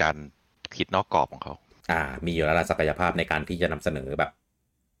การคิดนอกกรอบของเขามีอยู่แล้วศักยภาพในการที่จะนำเสนอแบบ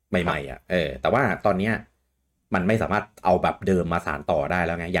ใหม่ๆแต่ว่าตอนเนี้ยมันไม่สามารถเอาแบบเดิมมาสานต่อได้แ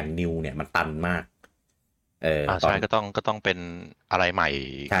ล้วไงอย่างนิวเนี่ยมันตันมากใช่ก็ต้องเป็นอะไรใหม่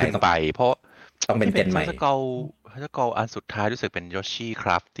ขึ้นไปเพราะต้องเป็นเจนใหม่ถ้าเกาอันสุดท้ายรู้สึกเป็น Yoshi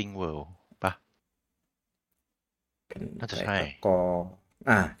Crafting World ป่ะน่าจะใช่ก็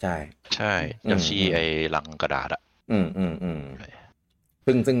ใช่ Yoshi ไอ้หลังกระดาษ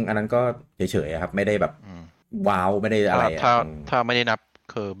ซึ่งอันนั้นก็เฉยๆครับไม่ได้แบบว้าวไม่ได้อะไรถ้าไม่ได้นับ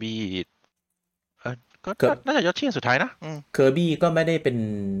Kirby ก็น่าจะยอดเชี่ยสุดท้ายนะเคอร์บี้ก็ไม่ได้เป็น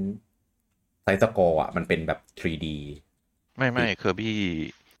ไซส์สกอร์อ่ะมันเป็นแบบ 3D ไม่เคอร์บี้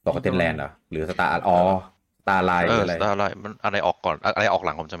ตกเทนแลนด์เหรอหรือสตาร์สตาร์ไลน์อะไรสตาร์ไลน์มันอะไรออกก่อนอะไรออกห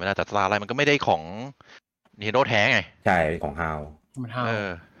ลังผมจำไม่ได้แต่สตาร์ไลน์มันก็ไม่ได้ของ Nintendo แท้ไงใช่ของฮาว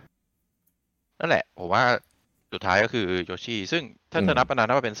นั่นแหละผมว่าสุดท้ายก็คือโยชิซึ่งถ้าจะนับ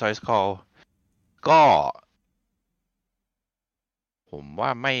ว่าเป็น Size Call ก็ผมว่า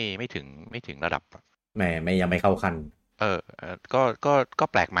ไม่ถึงระดับไม่ยังไม่เข้าขั้นก็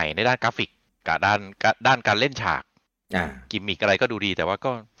แปลกใหม่ในด้านกราฟิกกับด้านการเล่นฉากกิมมิกอะไรก็ดูดีแต่ว่า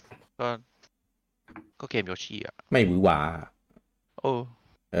ก็เกมโยชิอ่ะไม่หวือหวา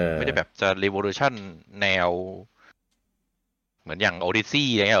ไม่ได้แบบจะ Revolution แนวเหมือนอย่าง Odyssey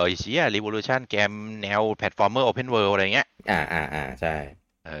อะไรเงี้ยเชี่ย Revolution เกมแนวแพลตฟอร์มเมอร์ Open World อะไรเงี้ยใช่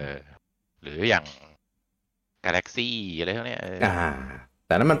หรืออย่าง Galaxy อะไรพวกนี้แ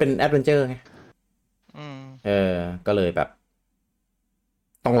ต่นั้นมันเป็นแอดเวนเจอร์ไงก็เลยแบบ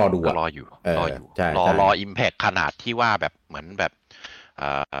ต้องรอดูรออยู่รอ Impact ขนาดที่ว่าแบบเหมือนแบบ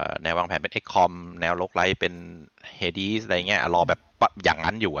แนววางแผนเป็น XCOM แนวโลกไลท์เป็น Hades อะไรเงี้ยรอแบบอย่าง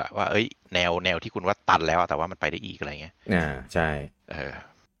นั้นอยู่อะว่าแนวที่คุณว่าตันแล้วแต่ว่ามันไปได้อีกอะไรเงี้ยใช่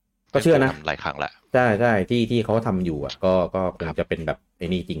ก็เชื่อนะหลายครั้งละใช่ที่เขาทำอยู่อ่ะก็คงจะเป็นแบบไอ้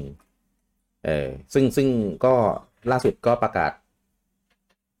นี่จริงซึ่งก็ล่าสุดก็ประกาศ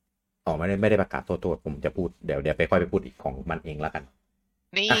ไม่ได้ประกาศตัวผมจะพูดเดี๋ยวไปค่อยไปพูดอีกของมันเองละกัน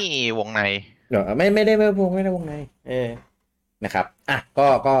นี่วงในไม่ได้วงในนะครับ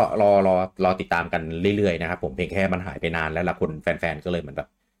ก็รอติดตามกันเรื่อยๆนะครับผมเพียงแค่มันหายไปนานแล้วละคนแฟนๆก็เลยเหมือนแบบ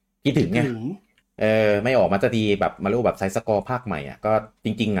คิดถึงไงไม่ออกมาสักทีแบบมาเรียกแบบไซส์สกอร์ภาคใหม่อ่ะก็จ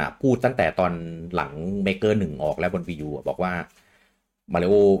ริงๆอ่ะพูดตั้งแต่ตอนหลังเมเกอร์1ออกแล้วบน Wii U บอกว่ามาริ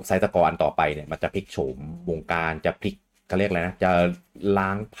โอไซส์สกอร์อันต่อไปเนี่ยมันจะพลิกโฉมวงการจะพลิกเขาเรียกอะไรนะจะล้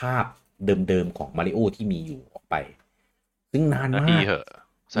างภาพเดิมๆของมาริโอที่มีอยู่ออกไปซึ่งนานมาก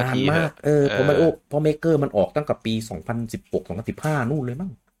นานมากพอมาริโอพอเมเกอร์มันออกตั้งแต่ปี2016 2015นู่นเลยมั้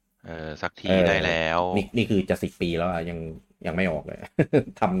งสักทีได้แล้วนี่คือจะ10 ปีแล้วยังไม่ออกเลย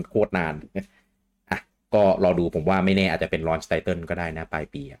ทำโคตรนานก็รอดูผมว่าไม่แน่อาจจะเป็น launch title ก็ได้นะปลาย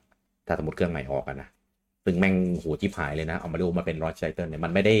ปีถ้าสมมติเครื่องใหม่ออกนะซึ่งแม่งโหชิบหายเลยนะเอามาริโอมาเป็น launch title เนี่ยมั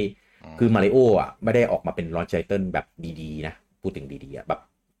นไม่ได้คือมาริโอไม่ได้ออกมาเป็น launch title แบบดีๆนะพูดถึงดีๆแบบ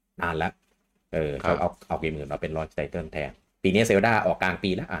นานแล้วเขาเอาเกมอื่นมาเป็น launch title แทนปีนี้เซลดาออกกลางปี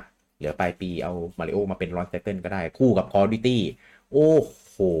แล้วเหลือปลายปีเอามาริโอมาเป็น launch title ก็ได้คู่กับ Call of Duty โอ้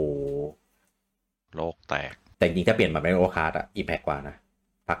โหโลกแตกแต่จริงๆถ้าเปลี่ยนมาเป็นโอคาร์ดimpact กว่านะ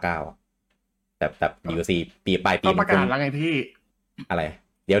ภาค 9แต่ DLC ปีปลายปีประกาศแล้วไงพี่อะไร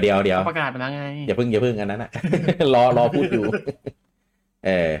เดี๋ยวประกาศไปแล้วไงอย่าเพิ่งอันนั้นรอพูดอยู่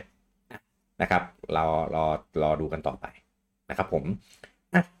นะครับรอดูกันต่อไปนะครับผม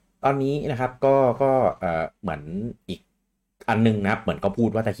ตอนนี้นะครับก็เหมือนอีกอันนึงนะครับเหมือนก็พูด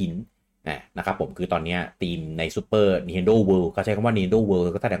ว่าจะหินนะครับผมคือตอนนี้ทีมใน Super Nintendo World เขาใช้คำว่า Nintendo World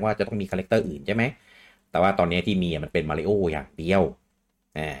ก็แสดงว่าจะต้องมีคาแรคเตอร์อื่นใช่ไหมแต่ว่าตอนนี้ที่มีมันเป็นมาริโออย่างเดียว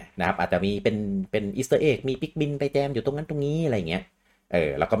นะครับอาจจะมีเป็นอีสเตอร์เอ็กมีปิกบินไปแจมอยู่ตรงนั้นตรงนี้อะไรเงี้ย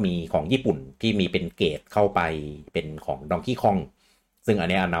แล้วก็มีของญี่ปุ่นที่มีเป็นเกตเข้าไปเป็นของ Donkey Kong ซึ่งอัน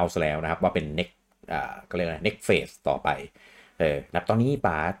นี้ announce แล้วนะครับว่าเป็น next ก็เรียกอะไร next phase ต่อไปนะตอนนี้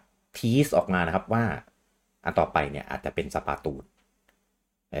ป๋าทีสออกมานะครับว่าอันต่อไปเนี่ยอาจจะเป็นสปาตูน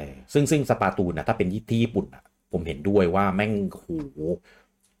ซึ่งสปาตูนนะถ้าเป็นที่ญี่ปุ่นผมเห็นด้วยว่าแม่งโห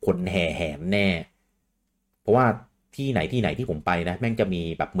คนแห่แหนแน่เพราะว่าที่ไหนที่ผมไปนะแม่งจะมี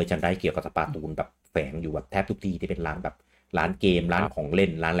แบบเมอร์ชันไดส์เกี่ยวกับสปาตูนแบบแฝงอยู่แบบแทบทุกที่ที่เป็นร้านแบบร้านเกมร้านของเล่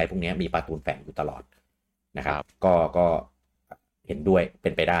นร้านอะไรพวกนี้มีสปาตูนแฝงอยู่ตลอดนะครับก็เห็นด้วยเป็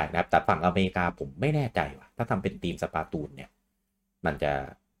นไปได้นะครับแต่ฝั่งอเมริกาผมไม่แน่ใจว่าถ้าทำเป็นทีมสปาตูนเนี่ยมันจ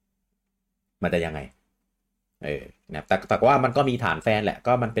ะยังไงนะแต่ว่ามันก็มีฐานแฟนแหละ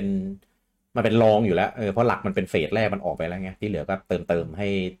ก็มันเป็นรองอยู่แล้วเพราะหลักมันเป็นเฟสแรกมันออกไปแล้วไงที่เหลือก็เติมให้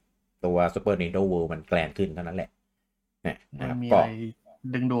ตัว Super Nintendo World มันแกลนขึ้นเท่านั้นแหละมันมีอะไร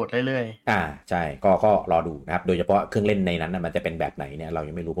ดึงดูดเรื่อยๆใช่ก็รอดูนะครับโดยเฉพาะเครื่องเล่นในนั้นมันจะเป็นแบบไหนเนี่ยเรา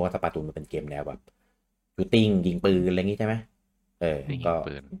ยังไม่รู้เพราะว่าสปาตูนมันเป็นเกมแนวแบบชูตติ้งยิงปืนอะไรอย่างงี้ใช่ไหม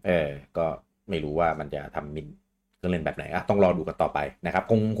ก็ไม่รู้ว่ามันจะทำมินเครื่องเล่นแบบไหนต้องรอดูกันต่อไปนะครับ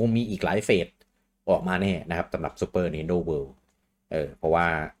คงมีอีกหลายเฟสออกมาแน่นะครับสำหรับ Super Nintendo World เพราะว่า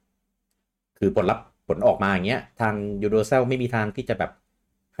คือผลออกมาอย่างเงี้ยทาง Universal ไม่มีทางที่จะแบบ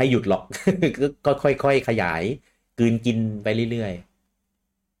ให้หยุดหรอก ก็ค่อยๆขยายกลืนกินไปเรื่อย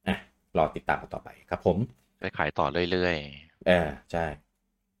ๆรอติดตามกันต่อไปครับผมไปขายต่อเรื่อยๆใช่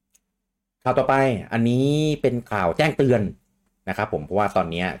ข่าวต่อไปอันนี้เป็นข่าวแจ้งเตือนนะครับผมเพราะว่าตอน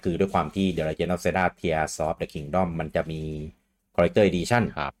นี้คือด้วยความที่ The Legend of Zelda Tears of the Kingdom มันจะมี Collector Edition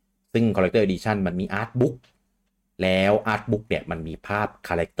ครับ ซึ่ง Collector Edition มันมีอาร์ตบุ๊กแล้วอาร์ตบุ๊กเนี่ยมันมีภาพค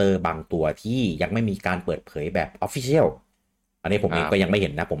าแรคเตอร์บางตัวที่ยังไม่มีการเปิดเผยแบบ Official อันนี้ผมเองก็ยังไม่เห็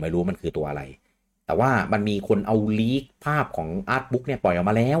นนะผมไม่รู้มันคือตัวอะไรแต่ว่ามันมีคนเอาลีกภาพของอาร์ตบุ๊กเนี่ยปล่อยออก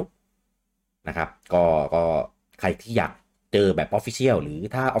มาแล้วนะครับก็ใครที่อยากเจอแบบ Official หรือ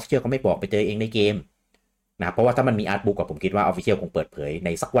ถ้า Official เขาไม่บอกไปเจอเองในเกมนะเพราะว่าถ้ามันมีอาร์ตบุ๊กกับผมคิดว่า Official คงเปิดเผยใน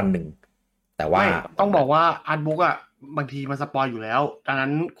สักวันหนึ่งแต่ว่าต้องบอกว่าอาร์ตบุ๊กอ่ะบางทีมันสปอยอยู่แล้วดังนั้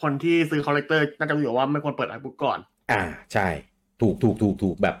นคนที่ซื้อคอลเลกเตอร์น่าจะรู้ว่าไม่ควรเปิดอาร์ตบุ๊กก่อนใช่ถู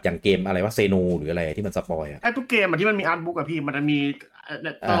กแบบอย่างเกมอะไรว่าเซโนหรืออะไรที่มันสปอยไอ้ทุกเกมที่มันมีอาร์ตบุ๊กอะพี่มันจะมี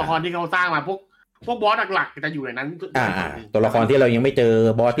ตัวละครที่เขาสร้างมาพวกบอสหลักๆจะอยู่ในนั้นตัวละครที่เรายังไม่เจอ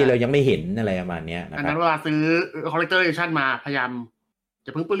บอสที่เรายังไม่เห็นอะไรประมาณนี้นะครับอันนั้นเวลาซื้อคอลเลกเตอร์เอดิชั่นมาพยายามจ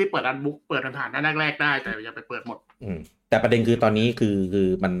ะเพิ่งรีบเปิดอาร์ตบุ๊กเปิดผ่านหน้าแรกๆได้แต่อย่าไปเปิดหมดแต่ประเด็นคือตอนนี้คือ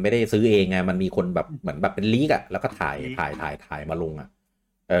มันไม่ได้ซื้อเองไงมันมีคนแบบเหมือนแบบเป็นลีกอะแล้วก็ถ่ายมาลงอะ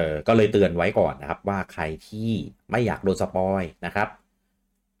ก็เลยเตือนไว้ก่อนนะครับว่าใครที่ไม่อยากโดนสปอยนะครับ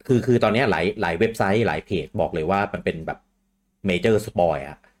คือตอนนี้หลายเว็บไซต์หลายเพจบอกเลยว่ามันเป็นแบบเมเจอร์สปอย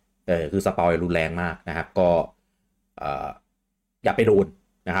อะคือสปอยรุนแรงมากนะครับก็อย่าไปโดน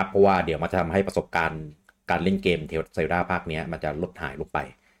นะครับเพราะว่าเดี๋ยวมันจะทำให้ประสบการณ์การเล่นเกมเซลดาภาคนี้มันจะลดหายลงไป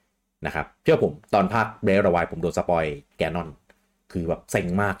นะครับเชื่อผมตอนภาคเบรธอไวผมโดนสปอยแกนนอนคือแบบเซ็ง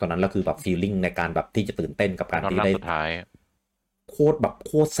มากตอนนั้นแล้วคือแบบฟีลลิ่งในการแบบที่จะตื่นเต้นกับการที่ได้โคต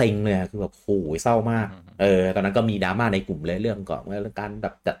รเซ็งเลยคือแบบโหเศร้ามากตอนนั้นก็มีดราม่าในกลุ่มเลยเรื่องก่อนเรื่องการแบ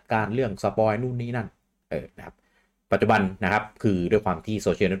บจัดการเรื่องสปอยนู่นนี่นั่นนะครับปัจจุบันนะครับคือด้วยความที่โซ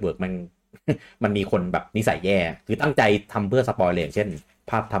เชียลเน็ตเวิร์กมันมีคนแบบนิสัยแย่คือตั้งใจทำเพื่อสปอยเลยอย่างเช่น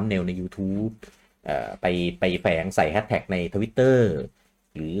ภาพทัมเนลใน YouTube ไปแฝงใส่แฮชแท็กใน Twitter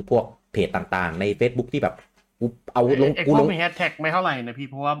หรือพวกเพจต่างๆใน Facebook ที่แบบเอาลงกูลงมีแฮชแท็กไม่เท่าไหร่นะพี่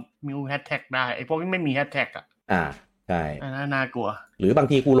เพราะว่ามีแฮชแท็กได้ไอ้พวกที่ไม่มีแฮชแท็กใช่น่ากลัวหรือบาง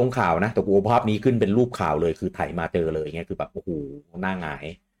ทีกูลงข่าวนะแต่กูภาพนี้ขึ้นเป็นรูปข่าวเลยคือถ่ายมาเจอเลยเงี้ยคือแบบโอ้โหหน้าหงาย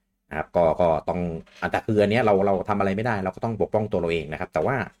นะครับก็ต้องแต่คืออันเนี้ยเราทำอะไรไม่ได้เราก็ต้องปกป้องตัวเราเองนะครับแต่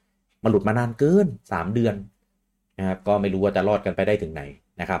ว่ามันหลุดมานานเกิน3 เดือนนะครับก็ไม่รู้ว่าจะรอดกันไปได้ถึงไหน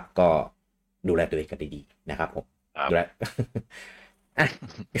นะครับก็ดูแลตัวเองกันดีๆนะครับผมดูแล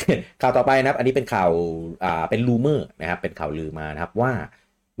ข่าวต่อไปนะครับอันนี้เป็นข่าวเป็นรูเมอร์นะครับเป็นข่าวลือมานะครับว่า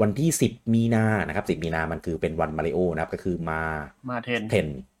วันที่10 มีนานะครับ10 มีนามันคือเป็นวันมาริโอนะครับก็คือมาเทน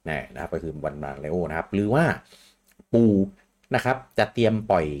นะครับก็คือวันมาริโอนะครับหรือว่าปูนะครับจะเตรียม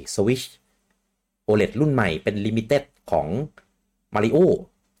ปล่อย Switch OLED รุ่นใหม่เป็น Limited ของ Mario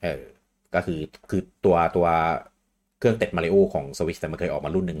ก็คือตัวเครื่องเต็ด Mario ของ Switch แต่มันเคยออกมา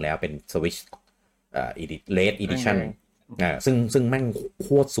รุ่นหนึ่งแล้วเป็น Switch Late Edition ซึ่งแม่งโค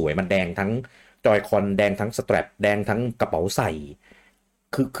ตรสวยมันแดงทั้งจอยคอนแดงทั้งสแตรปแดงทั้งกระเป๋าใส่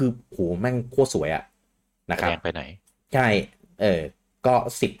คือโหแม่งโคตรสวยอะนะครับแดงไปไหนใช่ก็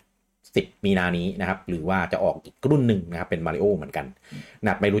10 มีนานี้นะครับหรือว่าจะออกอีกรุ่นหนึ่งนะครับเป็นมาริโอเหมือนกันน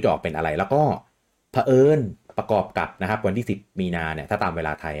ะไม่รู้จะออกเป็นอะไรแล้วก็เผอิญประกอบกับนะครับวันที่10 มีนาเนี่ยถ้าตามเวล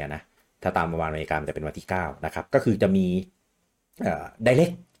าไทยนะถ้าตามเวลาอเมริกาจะเป็นวันที่9นะครับก็คือจะมี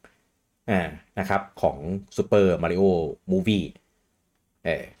Directนะครับของ Super Mario Movie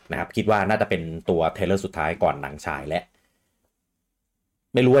นะครับคิดว่าน่าจะเป็นตัวเทรลเลอร์สุดท้ายก่อนหนังฉายและ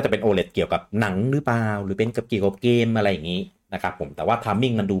ไม่รู้ว่าจะเป็น OLED เกี่ยวกับหนังหรือเปล่าหรือเป็นเกี่ยวกับเกมอะไรอย่างนี้นะครับผมแต่ว่าไท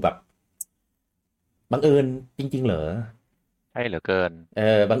มิ่งมันดูแบบบังเอิญจริงๆเหรอใช่เหลือเกิน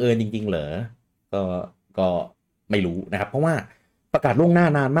บังเอิญจริงๆเหรอก็ไม่รู้นะครับเพราะว่าประกาศล่วงหน้า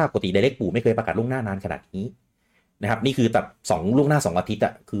นานมากปกติ Direct ปู่ไม่เคยประกาศล่วงหน้านานขนาดนี้นะครับนี่คือแบบล่วงหน้า2 อาทิตย์อ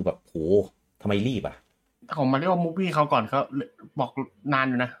ะคือแบบโหทำไมรีบอะของมาริโอมูฟวี่เขาก่อนเขาบอกนาน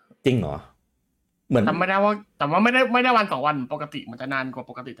อยู่นะจริงเหรอเหมือนทำไม่ได้ว่าแต่ว่าไม่ได้วัน2 วันปกติมันจะนานกว่า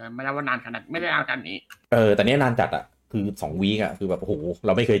ปกติแต่ไม่ได้ว่านานขนาดไม่ได้นานกันนี้แต่นี้นานจัดอะคือ2 วีคอะคือแบบโอ้โหเร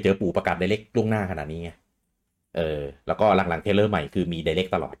าไม่เคยเจอปู่ประกาศ Direct ล่วงหน้าขนาดนี้ไงแล้วก็หลังๆเทรลเลอร์ใหม่คือมี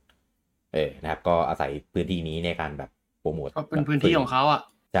Direct ตลอดนะครับก็อาศัยพื้นที่นี้ในการแบบโปรโมทก็เป็นพื้นที่ของเขาอ่ะ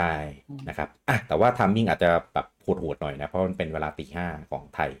ใช่นะครับแต่ว่าทัมมิ่งอาจจะแบบโหดๆหน่อยนะเพราะมันเป็นเวลา 5:00 ของ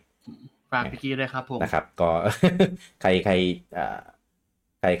ไทยฝากพี่กี้ด้วยครับผมนะครับก็ ใคร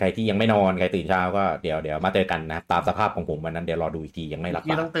ที่ยังไม่นอนใครตื่นเช้าก็เดี๋ยวมาเจอกันนะตามสภาพของผมวันนั้นเดี๋ยวรอดูอีกทียังไม่หลับ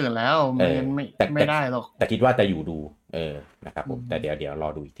พี่ต้องตื่นแล้วไม่ได้หรอกแต่คิดว่าจะอยู่ดูนะครับผมแต่เดี๋ยวรอ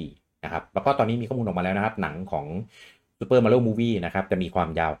ดูอีกทีนะครับแล้วก็ตอนนี้มีข้อมูลออกมาแล้วนะครับหนังของ Super Mario Movie นะครับจะมีความ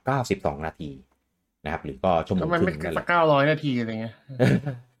ยาว92 นาทีนะครับหรือก็ชั่วโมงครึ่งนั่นแหละ900 นาทีอะไรเงี้ย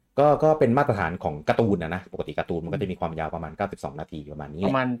ก็เป็นมาตรฐานของการ์ตูนนะปกติการ์ตูนมันก็จะมีความยาวประมาณ92 นาทีประมาณนี้ป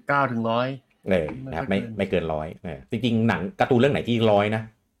ระมาณ9 ถึง 100นะครับไม่เกิน100จริงๆหนังการ์ตูนเรื่องไหนที่100นะ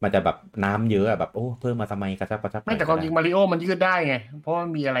มันจะแบบน้ำเยอะแบบโอ้เพิ่มมาทำไมกระชับไม่แต่ความจริงมาริโอมันยืดได้ไงเพราะมั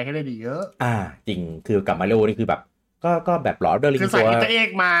นมีอะไรให้ได้ดีเยอะจริงคือกับมาริโอนี่คือแบบ ก็แบบหลอดเดอร์ลิงคือใส่อินเตอร์เอ็ก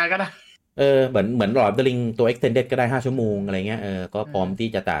มาก็ได้เหมือนหลอดเดอร์ลิงตัว extended ก็ได้5 ชั่วโมงอะไรเงี้ยก็พร้อมที่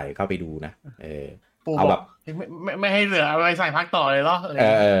จะจ่ายเข้าไปดูนะเอาแบบไม่ให้เหลือเอาไปใส่พักต่อเลยเหรอ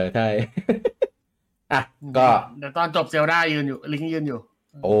ใช่อ่ะก็เดี๋ยวตอนจบเซลดายืนอยู่ลิงยืนอยู่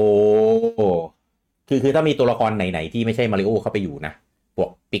โอ้คือถ้ามีตัวละครไหนๆที่ไม่ใช่มาริโอเข้าไปอยู่นะพวก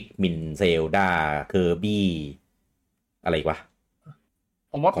ปิกมินเซลดาเคอร์บี้อะไรวะ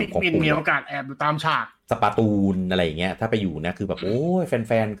ผมว่าปิกมินมีโอกาสแอบอยู่ตามฉากสปาตูนอะไรอย่างเงี้ยถ้าไปอยู่นะคือแบบโอ้ยแ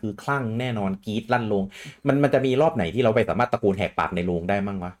ฟนๆคือคลั่งแน่นอนกรี๊ดลั่นโรงมันจะมีรอบไหนที่เราไปสามารถตะโกนแหกปากในโรงได้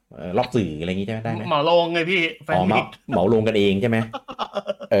มั้งวะรอบสื่ออะไรอย่างงี้ใช่ไหมได้ไหมเหมาโรงไงพี่เหมาโรงกันเองใช่ไหม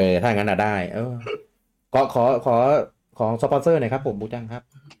ถ้างั้นอะได้ก็ขอสปอนเซอร์หน่อยครับผมบูจังครับ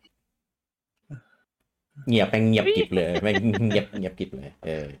เงียบกิบเลยไม่เงียบกิบเลย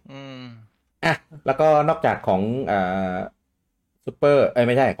อ่ะแล้วก็นอกจากของซูเปอร์ไ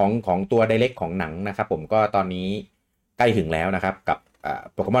ม่ใช่ของตัว Direct ของหนังนะครับผมก็ตอนนี้ใกล้ถึงแล้วนะครับกับ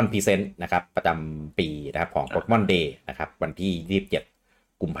Pokemon Present นะครับประจำปีนะครับของ Pokemon Day นะครับวันที่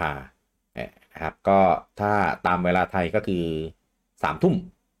27 กุมภาพันธ์นะครับก็ถ้าตามเวลาไทยก็คือ 3 ทุ่ม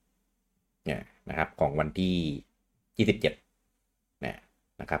เนี่ยนะครับของวันที่27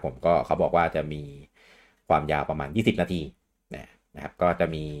นะครับผมก็เขาบอกว่าจะมีความยาวประมาณ20 นาทีนะครับก็จะ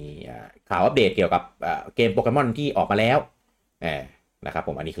มีข่าวอัปเดตเกี่ยวกับเกมโปเกมอนที่ออกมาแล้วนะครับผ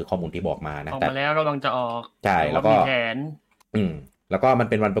มอันนี้คือข้อมูลที่บอกมานะออกมาแล้วกำลังจะออกใช่แล้วก็มีแผนแล้วก็มัน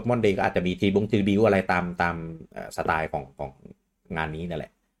เป็นวันโปเกมอนเดย์ก็อาจจะมีทีบิวอะไรตามสไตล์ของงานนี้นั่นแหล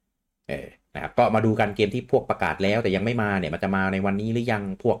ะนะครับก็มาดูกันเกมที่พวกประกาศแล้วแต่ยังไม่มาเนี่ยมันจะมาในวันนี้หรือยัง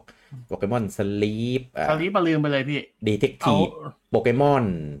พวกโปเกมอนสลีปมาลืมไปเลยพี่ดีเทคทีฟโปเกมอน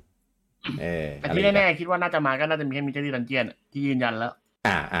แต่ที่แน่ๆคิดว่าน่าจะมาก็น่าจะมีแค่มิสเตอรี่ดันเจียนที่ยืนยันแล้ว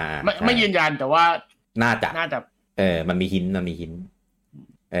ไม่ยืนยันแต่ว่าน่าจะมันมีหิน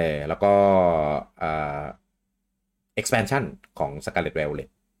แล้วก็expansion ของ Scarlet Violet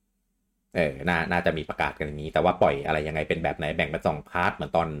น่าจะมีประกาศกันอย่างนี้แต่ว่าปล่อยอะไรยังไงเป็นแบบไหนแบ่งเป็น2 พาร์ทเหมือ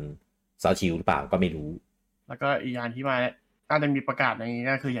นตอนซาชิลหรือเปล่าก็ไม่รู้แล้วก็อีกอย่างที่มาน่าจะมีประกาศในนี้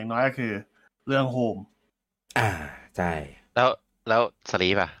ก็คืออย่างน้อยก็คือเรื่องโฮมใช่แล้วสลี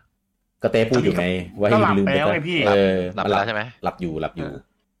ปอ่ะก็เต้พูดอยู่ไงว่าลืมไปแล้วไงพี่หลับแล้วใช่ไหมหลับอยู่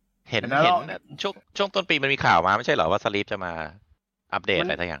เห็นช่วงต้นปีมันมีข่าวมาไม่ใช่เหรอว่าสลีปจะมาอัปเดตอะ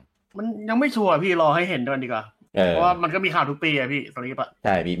ไรทั้งอย่างมันยังไม่ชัวร์พี่รอให้เห็นด้วยดีกว่าเพราะว่ามันก็มีข่าวทุกปีอะพี่สลีปอะใ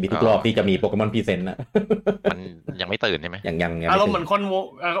ช่มีทุกรอบที่จะมีโปเกมอนพรีเซนต์นะมันยังไม่ตื่นใช่ไหมยังเราเหมือนค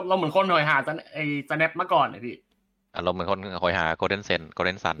นหอยหาไอ้สแนปมาก่อนเลยพี่อารมณ์เหมือนคนหอยหาโกลเด้นซั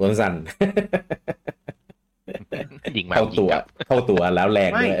นยิงมาเข้าตัวแล้วแร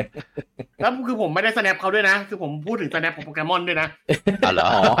งด้วยแล้วคือผมไม่ได้สแนปเขาด้วยนะคือผมพูดถึงสแนปของโปเกมอนด้วยนะเหรอ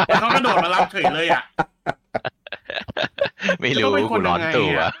เขากระโดดมารับเฉยเลยอ่ะไม่รู้กูร้อน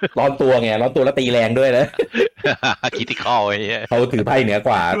ตัวไงร้อนตัวแล้วตีแรงด้วยนะคิติคอลไอ้เนี่ยเขาถือไพ่เหนือก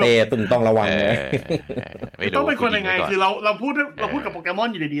ว่าเต้ต้องระวังเลยต้องเป็นคนยังไงคือเราพูดกับโปเกมอน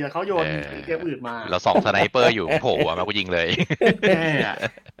อยู่ดีๆแล้วเขาโยนเกมอื่นมาเราส่องสไนเปอร์อยู่โผล่มากูยิงเลย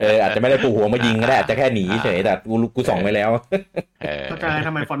อาจจะไม่ได้ปูหัวมายิงก็ได้อาจจะแค่หนีเฉยแต่กูส่องไปแล้วเข้าใจท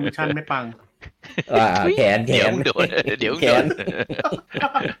ำไมฟอนมิชชั่นไม่ปังแขนเดี๋ยวแขน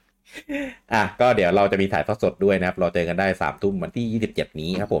ก็เดี๋ยวเราจะมีถ่ายทอดสดด้วยนะครับเราเจอกันได้ 3 ทุ่มวันที่27นี้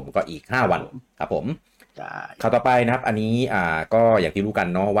ครับผมก็อีก5 วันครับผมข่าวต่อไปนะครับอันนี้ก็อย่างที่รู้กัน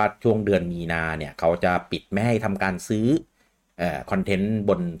เนาะว่าช่วงเดือนมีนาเนี่ยเขาจะปิดไม่ให้ทำการซื้อคอนเทนต์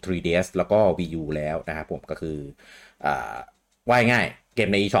บน 3DS แล้วก็ Wii U แล้วนะครับผมก็คือว่าง่ายเกม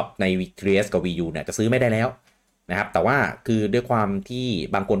ใน eShop ใน 3DS กับ Wii U เนี่ยจะซื้อไม่ได้แล้วนะครับแต่ว่าคือด้วยความที่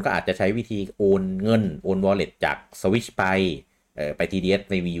บางคนก็อาจจะใช้วิธีโอนเงินโอน wallet จาก Switch ไป TDS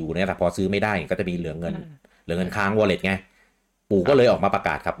ใน Wii U เนี่ยแต่พอซื้อไม่ได้ก็จะมีเหลือเงินค้าง wallet ไงปู่ก็เลยออกมาประก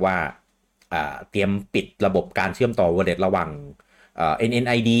าศครับว่าเตรียมปิดระบบการเชื่อมต่อ wallet ระหว่าง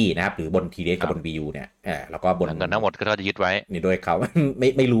NNID นะครับหรือบน TDS กับบน Wii U เนี่ยแล้วก็บนเงินทั้งหมดก็จะยึดไว้นี่โดยเขา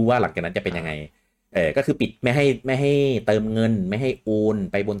ไม่รู้ว่าหลังจากนั้นจะเป็นยังไงก็คือปิดไม่ให้เติมเงินไม่ให้โอน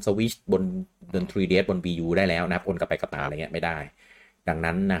ไปบน Switch บน 3DS บน Wii U ได้แล้วนะครับโอนกลับไปกลับมาอะไรเงี้ยไม่ได้ดัง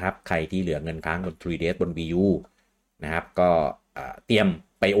นั้นนะครับใครที่เหลือเงินค้างบน 3DS บน Wii U นะครับก็เตรียม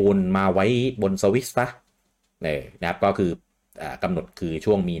ไปโอนมาไว้บน Switch ซะนะครับก็คือกำหนดคือ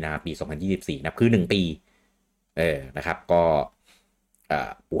ช่วงมีนาปี2024นะคือ1 ปีนะครับก็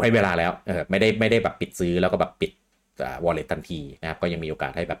ปูให้เวลาแล้วไม่ได้แบบปิดซื้อแล้วก็แบบปิดwallet ทันทีนะครับก็ยังมีโอกา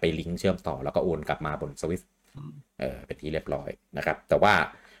สให้แบบไปลิงก์เชื่อมต่อแล้วก็โอนกลับมาบน Switch เป็นที่เรียบร้อยนะครับแต่ว่า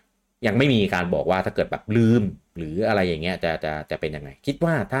ยังไม่มีการบอกว่าถ้าเกิดแบบลืมหรืออะไรอย่างเงี้ยจะเป็นยังไงคิด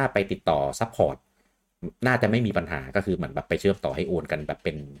ว่าถ้าไปติดต่อซัพพอร์ตน่าจะไม่มีปัญหาก็คือเหมือนแบบไปเชื่อมต่อให้โอนกันแบบเ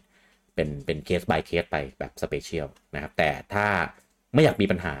ป็นเคส by เคสไปแบบสเปเชียลนะครับแต่ถ้าไม่อยากมี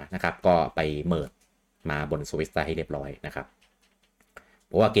ปัญหานะครับก็ไปเมิร์จ มาบน Switch ให้เรียบร้อยนะครับเ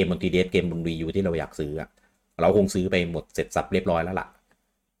พราะว่าเกมบน 3DS เกมบน Wii U ที่เราอยากซื้อเราคงซื้อไปหมดเสร็จสับเรียบร้อยแล้วล่ะ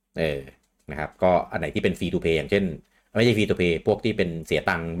นะครับก็อันไหนที่เป็นฟรีทูเพย์อย่างเช่นไม่ใช่ฟรีทูเพย์พวกที่เป็นเสีย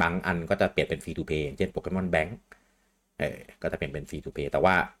ตังค์บางอันก็จะเปลี่ยนเป็นฟรีทูเพย์อย่างเช่น Pokemon Bank ก็จะเป็นฟรีทูเพย์แต่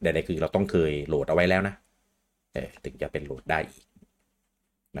ว่าใดๆคือเราต้องเคยโหลดเอาไว้แล้วนะถึงจะเป็นโหลดได้อีก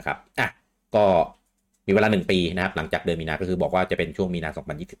นะครับก็มีเวลา1 ปีนะครับหลังจากเดือนมีนาก็คือบอกว่าจะเป็นช่วงมีนา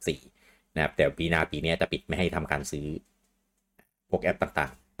2024นะครับแต่มีนาปีนี้จะปิดไม่ให้ทำการซื้อพวกแอปต่า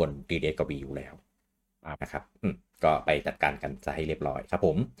งๆบน 3DS กับ Wii U แล้วนะครับก็ไปจัดการกันจะให้เรียบร้อยครับผ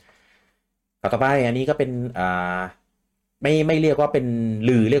มต่อไปอันนี้ก็เป็นไม่เรียกว่าเป็น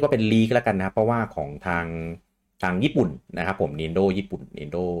เรียกว่าเป็นลีกแล้วกันนะครับเพราะว่าของทางญี่ปุ่นนะครับผม Nintendo ญี่ปุ่น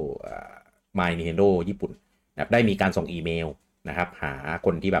Nintendo My Nintendo ญี่ปุ่นนะครับได้มีการส่งอีเมลนะครับหาค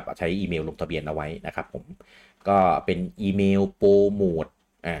นที่แบบใช้อีเมลลงทะเบียนเอาไว้นะครับผมก็เป็นอีเมลโปรโมท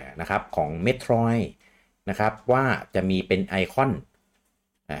นะครับของ Metroid นะครับว่าจะมีเป็นไอคอน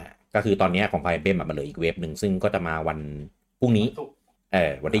ก็คือตอนนี้ของไฟเบมมันเหลืออีกเว็บหนึ่งซึ่งก็จะมาวันพรุ่งนี้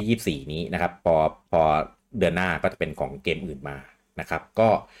วันที่24นี้นะครับพอเดือนหน้าก็จะเป็นของเกมอื่นมานะครับก็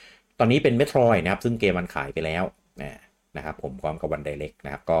ตอนนี้เป็น Metroid นะครับซึ่งเกมมันขายไปแล้วนะครับผมพร้อมกับวัน Direct น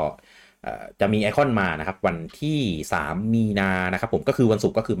ะครับก็จะมีไอคอนมานะครับวันที่3มีนานะครับผมก็คือวันศุ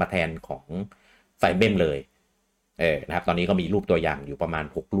กร์ก็คือมาแทนของไฟเบมเลยนะครับตอนนี้ก็มีรูปตัวอย่างอยู่ประมาณ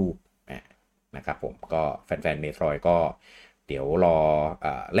6รูปนะครับผมก็แฟนๆ Metroid ก็เดี๋ยวรอ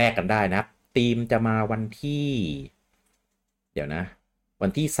แลกกันได้นะครับทีมจะมาวันที่เดี๋ยวนะวั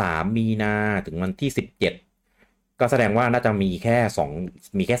นที่3มีนาถึงวันที่17ก็แสดงว่าน่าจะมีแค่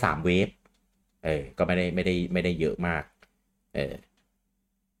3เวฟก็ไม่ได้เยอะมาก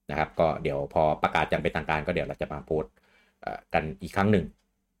นะครับก็เดี๋ยวพอประกาศอย่างเป็นทางการก็เดี๋ยวเราจะมาโพสต์กันอีกครั้งหนึ่ง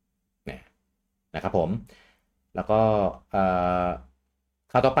นะครับผมแล้วก็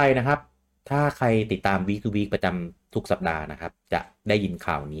ข่าวต่อไปนะครับถ้าใครติดตาม Week to Week ประจำทุกสัปดาห์นะครับจะได้ยิน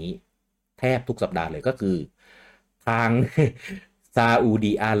ข่าวนี้แทบทุกสัปดาห์เลยก็คือทาง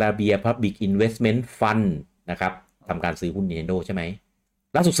Saudi Arabia Public Investment Fund นะครับทำการซื้อหุ้น Nintendo ใช่ไหม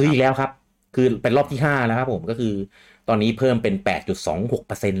ล่าสุดซื้ออีกแล้วครับคือเป็นรอบที่5แล้วครับผมก็คือตอนนี้เพิ่มเป็น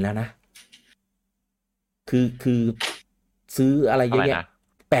 8.26% แล้วนะคือซื้ออะไรเยอะแยะ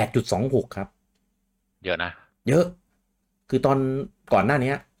 8.26 ครับเยอะนะเยอะคือตอนก่อนหน้า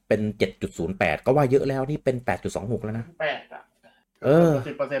นี้เป็น 7.08 ก็ว่าเยอะแล้วนี่เป็น 8.26 แล้วนะ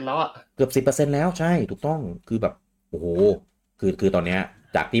810%แล้วเกือบ 10% แล้วใช่ถูกต้องคือแบบโอ้โหคือตอนนี้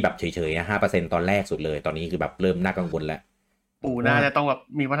จากที่แบบเฉยๆ 5% ตอนแรกสุดเลยตอนนี้คือแบบเริ่มน่ากังวลแล้วน่าจะต้องแบบ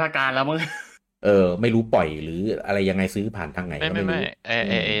มีมาตรการแล้วมั้งไม่รู้ปล่อยหรืออะไรยังไงซื้อผ่านทางไหนก็ไม่รู้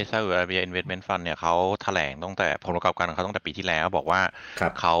ซาอุดิอาระเบีย Investment Fund เนี่ยเขาแถลงตั้งแต่ผลประกอบการของเขาตั้งแต่ปีที่แล้วบอกว่า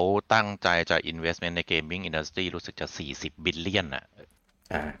เขาตั้งใจจะ investment ใน gaming industry รู้สึกจะ40 บิลเลียน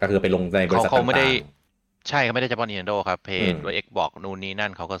ก็คือไปลงในบริษัทเขาไม่ได้ใช่เขาไม่ได้เฉพาะ Nintendo ครับเพจด้วย Xbox นู่นนี่นั่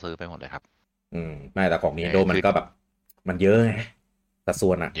นเขาก็ซื้อไปหมดเลยครับไม่แต่ของ Nintendo มันก็แบบมันเยอะไงสัดส่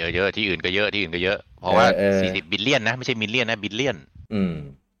วนเยอะที่อื่นก็เยอะเพราะว่า40 บิลเลียนนะไม่ใช่มิลเลียนนะบิลเลียน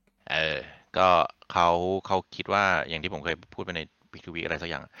ก็เขาคิดว่าอย่างที่ผมเคยพูดไปในWeek to Weekอะไรสัก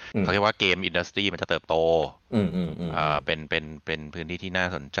อย่างเขาคิดว่าเกมอินดัสทรีมันจะเติบโตเป็นพื้นที่ที่น่า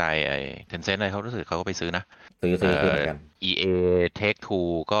สนใจTencent อะไรเขารู้สึกเขาก็ไปซื้อนะซื้อเหมือนกัน EA Take-Two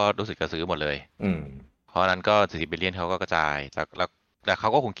ก็รู้สึกจะซื้อหมดเลยเพราะนั้นก็40 บิลเลียนเขาก็กระจายแต่เขา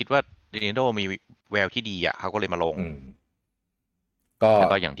ก็คงคิดว่า Nintendo มีแววที่ดีเขาก็เลยมาลง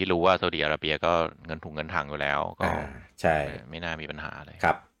ก็อย่างที่รู้ว่าซาอุดิอาระเบียก็เงินถังอยู่แล้วก็ใช่ไม่น่ามีปัญหาเลยค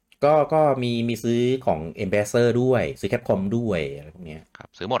รับก็มีซื้อของ Embracer ด้วยซื้อ Capcom ด้วยอะไรพวกนี้ครับ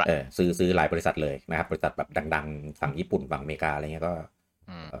ซื้อหมดซื้อหลายบริษัทเลยนะครับบริษัทแบบดังๆฝั่งญี่ปุ่นฝั่งอเมริกาอะไรเงี้ยก็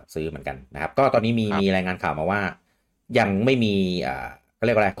ซื้อเหมือนกันนะครับก็ตอนนี้มีรายงานข่าวมาว่ายังไม่มีเขาเ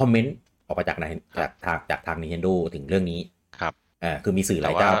รียกว่าอะไรคอมเมนต์ออกมาจากทาง Nintendo ถึงเรื่องนี้ครับคือมีสื่อหล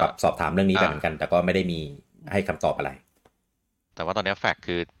ายเจ้าแบบสอบถามเรื่องนี้ไปเหมือนกันแต่ก็ไม่ได้มีให้คำตอบอะไรแต่ว่าตอนนี้แฟกต์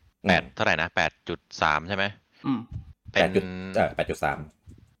คือ8เท่าไหร่นะ 8.3 ใช่ไหมเป็น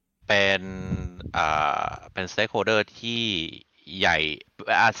 8.3 เป็นสเต็กโฮลเดอร์ที่ใหญ่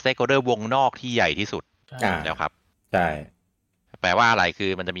สเต็กโฮลเดอร์วงนอกที่ใหญ่ที่สุดแล้วครับใช่แปลว่าอะไรคื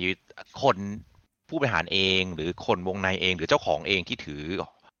อมันจะมีคนผู้บริหารเองหรือคนวงในเองหรือเจ้าของเองที่ถือ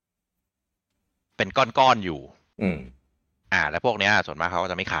เป็นก้อนๆอยู่แล้วพวกนี้ส่วนมากเขาก็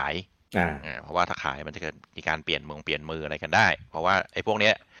จะไม่ขายเพราะว่าถ้าขายมันจะเกิดมีการเปลี่ยนมืออะไรกันได้เพราะว่าไอ้พวกเนี้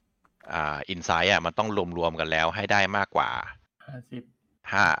ยอินไซต์มันต้องรวมกันแล้วให้ได้มากกว่า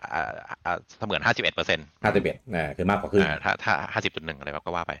เสมือน 51% คือมากกว่าครึ่งถ้า 50.1 อะไร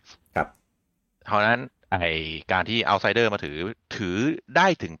ก็ว่าไปครับเพราะนั้นการที่เอาไซเดอร์มาถือได้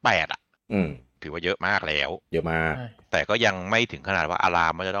ถึง8ถือว่าเยอะมากแล้วเยอะมากแต่ก็ยังไม่ถึงขนาดว่าอารา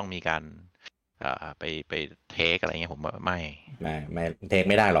มมันจะต้องมีการ ไปเทคอะไรเงี้ยผมไม่เทค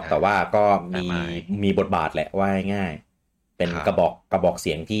ไม่ได้หรอกแต่ว่าก็มีบทบาทแหละว่าง่ายเป็นกระบอกเ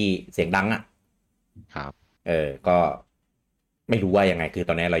สียงที่เสียงดังอ่ะครับก็ไม่รู้ว่ายังไงคือต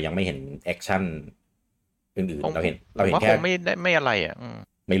อนนี้เรายังไม่เห็นแอคชั่นอื่นๆเราเห็นแค่ไม่อะไรอ่ะ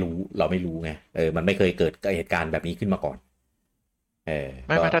ไม่รู้เราไม่รู้ไงมันไม่เคยเกิดเหตุการณ์แบบนี้ขึ้นมาก่อนไ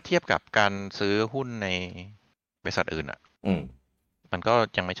ม่ถ้าเทียบกับการซื้อหุ้นในบริษัทอื่นอ่ะมันก็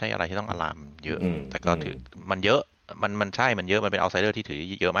ยังไม่ใช่อะไรที่ต้องอลามเยอะแต่ก็ถือมันเยอะมันใช่มันเยอะมันเป็นเอาไซเดอร์ที่ถือ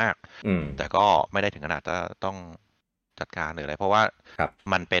เยอะมากแต่ก็ไม่ได้ถึงขนาดต้องจัดการหรืออะไรเพราะว่า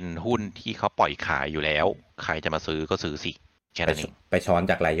มันเป็นหุ้นที่เขาปล่อยขายอยู่แล้วใครจะมาซื้อก็ซื้อสิแค่นั้นเองไปช้อน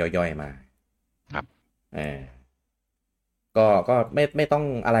จากรายย่อยๆมาครับก็ไม่ต้อง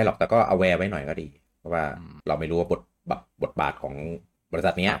อะไรหรอกแต่ก็awareไว้หน่อยก็ดีเพราะว่าเราไม่รู้ว่าบทบาทของบริษั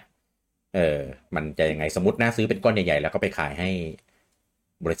ทเนี้ยมันจะยังไงสมมตินะซื้อเป็นก้อนใหญ่ๆแล้วก็ไปขายให้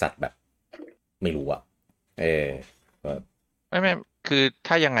บริษัทแบบไม่รู้อะไม่คือ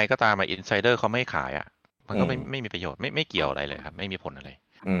ถ้ายังไงก็ตามอินไซเดอร์เขาไม่ขายอ่ะมันก็ไม่มีประโยชน์ไม่เกี่ยวอะไรเลยครับไม่มีผลอะไร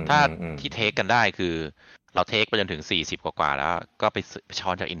ถ้าที่เทคกันได้คือเราเทคไปจนถึง40กว่าแล้วก็ไปช้อ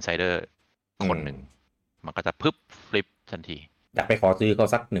นจากอินไซเดอร์คนหนึ่งมันก็จะพึบฟลิปทันทีอยากไปขอซื้อเขา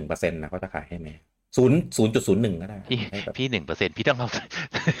สัก 1% นะเขาจะขายให้ไหม0.01 ก็ได้พี่ 1% พี่ต้อง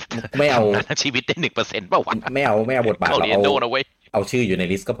ไม่เอาชีวิตได้ 1% เปล่าวะไม่เอาบทบาทเราเอาชื่ออยู่ใน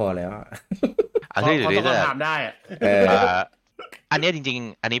ลิสต์ก็พอแล้วเอาชื่ออยู่ในลิสต์ถามได้อันนี้จริง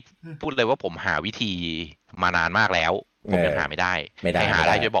ๆอันนี้พูดเลยว่าผมหาวิธีมานานมากแล้วผมยังหาไม่ได้ให้หาไ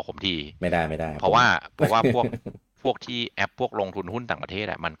ด้ช่วยบอกผมทีไม่ได้เพราะว่าพวกที่แอปพวกลงทุนหุ้นต่างประเทศ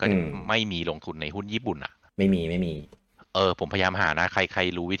อ่ะมันก็ไม่มีลงทุนในหุ้นญี่ปุ่นอ่ะไม่มีผมพยายามหานะใคร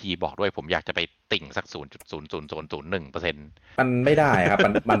รู้วิธีบอกด้วยผมอยากจะไปติ่งสัก 0.0001% มันไม่ได้ครับ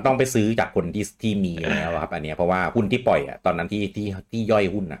มันต้องไปซื้อจากคนที่มีแล้วครับอันนี้เพราะว่าหุ้นที่ปล่อยอ่ะตอนนั้นที่ย่อย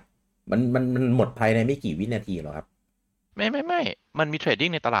หุ้นอ่ะมันหมดภายในไม่กี่วินาทีหรอกครับไม่มันมีเทรดดิ้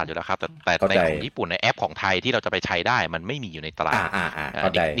งในตลาดอยู่แล้วครับแต่ในของญี่ปุ่นในแอปของไทยที่เราจะไปใช้ได้มันไม่มีอยู่ในตลาด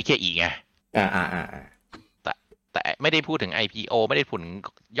นี่แค่อีไงแต่ไม่ได้พูดถึง IPO ไม่ได้พูดถึง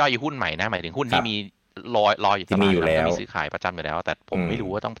ย่อยหุ้นใหม่นะหมายถึงหุ้นที่มีลอยอยู่ตลาดแล้วมีซื้อขายประจำอยู่แล้วแต่ผมไม่รู้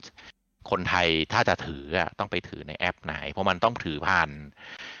ว่าต้องคนไทยถ้าจะถือต้องไปถือในแอปไหนเพราะมันต้องถือผ่าน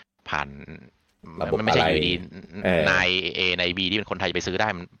มันไม่ใช่อยู่ดีนาย A นาย B ที่เป็นคนไทยไปซื้อได้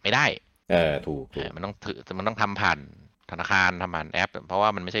มันไม่ได้ถูกมันต้องถือมันต้องทำผ่านธนาคารทำผ่านแอปเพราะว่า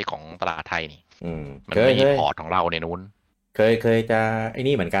มันไม่ใช่ของตลาดไทยนี่มันไม่มีพอร์ตของเราในนู้นเคยจะไอ้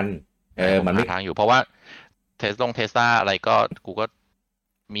นี่เหมือนกันมันไม่ทางอยู่เพราะว่าเทสลาอะไรก็กูก็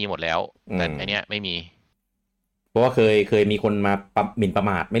มีหมดแล้วแต่อันเนี้ยไม่มีเพราะว่าเคยมีคนมาหมิ่นประ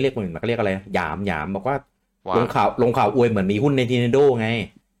มาทไม่เรียกหมิ่นเขาเรียกอะไรหยามบอกว่าลงข่าวอวยเหมือนมีหุ้นใน Nintendo ไง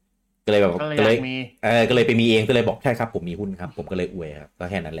ก็เลยแบบก็เลยไปมีเองก็เลยบอกใช่ครับผมมีหุ้นครับผมก็เลยอวยครับก็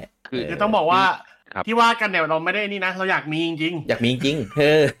แค่นั้นแหละคือต้องบอกว่าที่ว่ากันเนี่ยเราไม่ได้นี่นะเราอยากมีจริงอยากมีจริง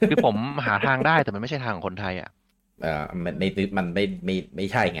คือผมหาทางได้แต่มันไม่ใช่ทางของคนไทยมันไม่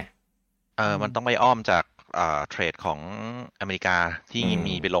ใช่ไงมันต้องไปอ้อมจากเทรดของอเมริกาที่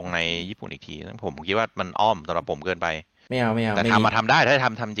มีไปลงในญี่ปุ่นอีกทีผมคิดว่ามันอ้อมสำหรับผมเกินไปไม่เอาแต่ทำได้ถ้า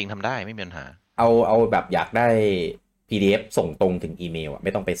ทำจริงทำได้ไม่มีปัญหาเอาแบบอยากได้ PDF ส่งตรงถึงอีเมลอ่ะไ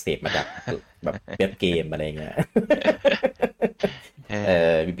ม่ต้องไปเสพมาจากแบบเว็บเกมอะไรเงี้ย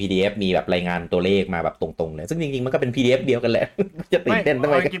มี PDF มีแบบรายงานตัวเลขมาแบบตรงๆเลยซึ่งจริงๆมันก็เป็น PDF เดียวกันแหละจะตื่นเต้นทำ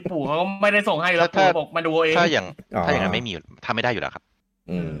ไมกิ๊บปู่เขาไม่ได้ส่งให้แล้วปู่บอกมาดูเองถ้าอย่างนั้นไม่มีทำไม่ได้อยู่แล้วครับ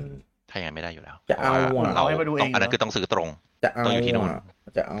ถ้าอย่างนั้นไม่ได้อยู่แล้วจะเอาให้มาดูเองอันนั้นคือต้องซื้อตรงต้องอยู่ที่นู่น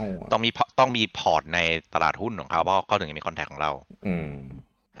จะเอาต้องมีพอร์ตในตลาดหุ้นของเขาเพราะเขาถึงจะมีคอนแทคของเรา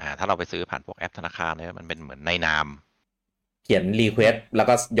ถ้าเราไปซื้อผ่านพวกแอปธนาคารเนี่ยมันเป็นเหมือนในนามเขียนรีเควสแล้ว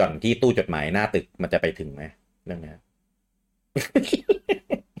ก็หย่อนที่ตู้จดหมายหน้าตึกมันจะไปถึงไหมเรื่องนี้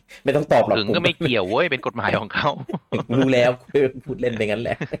ไม่ต้องตอบหรอกถึงก็ไม่เกี่ยวเว้ยเป็นกฎหมายของเขารู้แล้วพูดเล่นไปงั้นแห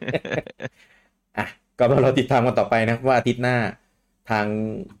ละก็เราติดตามกันต่อไปนะว่าอาทิตย์หน้าทาง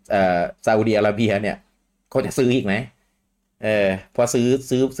ซาอุดิอาระเบียเนี่ยเขาจะซื้ออีกไหมพอ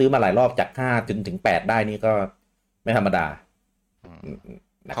ซื้อมาหลายรอบจาก5ถึง8ได้นี่ก็ไม่ธรรมดา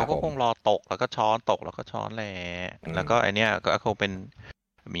เขาก็คงรอตกแล้วก็ช้อนตกแล้วก็ช้อนแหละแล้วก็ไอเนี้ยก็คงเป็น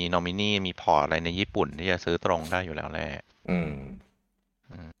มีนอมินีมีพอร์ตอะไรในญี่ปุ่นที่จะซื้อตรงได้อยู่แล้วแหละ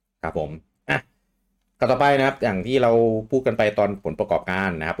ครับผมก็ต่อไปนะครับอย่างที่เราพูดกันไปตอนผลประกอบการ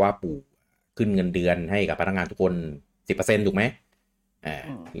นะครับว่าปู่ขึ้นเงินเดือนให้กับพนักงานทุกคน 10% ถูกไหม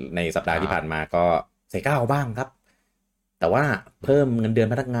ในสัปดาห์ที่ผ่านมาก็ใส่ก้าวบ้างครับแต่ว่าเพิ่มเงินเดือน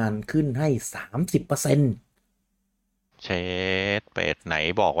พนักงานขึ้นให้ 30%เชดเป็ดไหน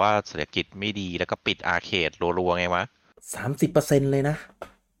บอกว่าเศรษฐกิจไม่ดีแล้วก็ปิดอาร์เคดรัวๆไงวะ 30% เลยนะ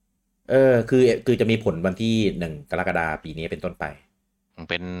คือจะมีผลวันที่1 กรกฎาคมปีนี้เป็นต้นไป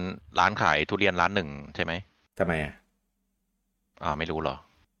เป็นร้านขายทุเรียนร้านหนึ่งใช่ไหมทำไมไม่รู้เหรอ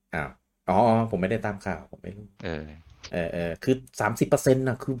อ้าวอ๋อผมไม่ได้ตามข่าวผมไม่รู้คือ30%น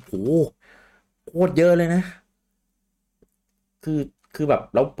ะคือโหโคตรเยอะเลยนะคือแบบ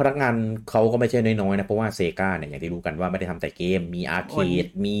แล้วพนักงานเขาก็ไม่ใช่น้อยๆนะเพราะว่าเซกาเนี่ยอย่างที่รู้กันว่าไม่ได้ทำแต่เกมมีอาร์เคด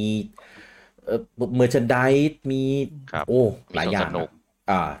มีเมอร์แชนไดส์มีโอ้หลายอย่าง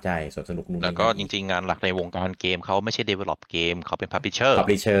ใช่สวนสนุกนู่นแล้วก็จริงๆงานหลักในวงการเกมเขาไม่ใช่ develop เกมเขาเป็น publisher เขา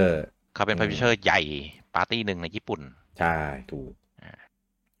เป็น publisher ใหญ่ปาร์ตี้หนึ่งในญี่ปุ่นใช่ถูก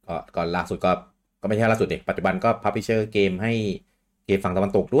ก็ล่าสุดก็ไม่ใช่ล่าสุดเด็กปัจจุบันก็ publisher เกมให้เกมฝั่งตะวั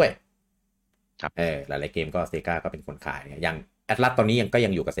นตกด้วยครับหลายๆเกมก็เซกาก็เป็นคนขายอย่างแอตลัสตอนนี้ก็ยั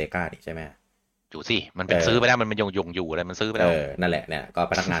งอยู่กับเซกานี่ใช่ไหมอยู่สิมันเป็นซื้อไปแล้วมันยงอยู่อะไรมันซื้อไปแล้วนั่นแหละเนี่ยก็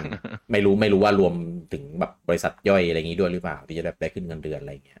พนักงาน ไม่รู้ว่ารวมถึงแบบบริษัทย่อยอะไรอย่างนี้ด้วยหรือเปล่าที่จะได้ขึ้นเงินเดือนอะไ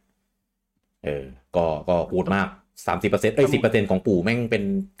รอย่างเงี้ยก็พูดมาก30%ของปู่แม่งเป็น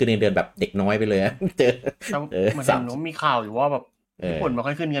ขึ้นเงินเดือนแบบเด็กน้อยไปเลยเจอมันเห็นว่ามีข่าวอยู่ว่าแบบญี่ปุ่นไม่ค่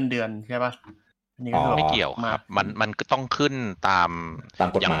อยขึ้นเงินเดือนใช่ป่ะไม่เกี่ยวครับมันก็ต้องขึ้นตาม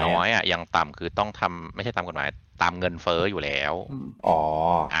อย่างน้อยอย่างต่ำคือต้องทำไม่ใช่ตามกฎหมายตามเงินเฟ้ออยู่แล้ว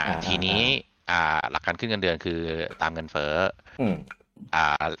ทีนี้หลักการขึ้นเงินเดือนคือตามเงินเฟ้อ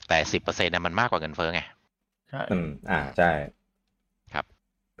แต่10%เนี่ยมันมากกว่าเงินเฟ้อไงใช่ใช่ครับ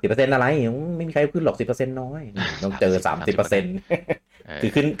10%อะไรไม่มีใครขึ้นหรอก10%น้อยต้องเจอ30%คื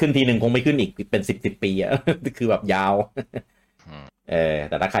อขึ้นทีหนึ่งคงไม่ขึ้นอีกเป็น10 ปีคือแบบยาว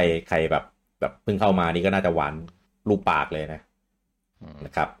แต่ถ้าใครแบบเพิ่งเข้ามานี่ก็น่าจะหวานรูปปากเลยน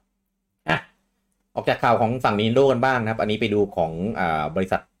ะครับออกจากข่าวของฝั่ง Nintendo กันบ้างนะครับอันนี้ไปดูของบริ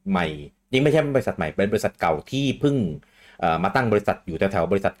ษัทใหม่ยิ่งไม่ใช่บริษัทใหม่เป็นบริษัทเก่าที่เพิ่งมาตั้งบริษัทอยู่แถว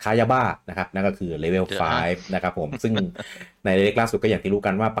ๆบริษัทคายาบ้านะครับนั่นก็คือ Level 5นะครับผมซึ่งในเล็กล่าสุดก็อย่างที่รู้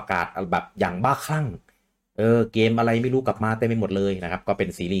กันว่าประกาศแบบอย่างบ้าคลั่งเกมอะไรไม่รู้กลับมาเต็มไปหมดเลยนะครับก็เป็น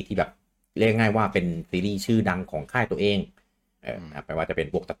ซีรีส์ที่แบบเรียกง่ายว่าเป็นซีรีส์ชื่อดังของค่ายตัวเองไม่ว่าจะเป็น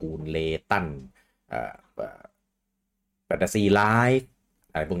พวกตระกูลเลตันแฟนตาซีไลฟ์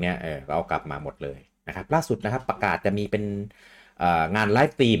อะไรพวกเนี้ยเราเอากลับมาหมดเลยนะครับล่าสุดนะครับประกาศจะมีเป็นงานไล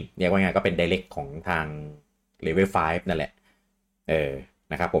ฟ์สตรีมเรียกว่าไงก็เป็น Direct ของทาง Level 5นั่นแหละ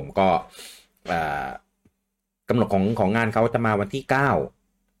นะครับผมก็กำหนดของงานเขาจะมาวันที่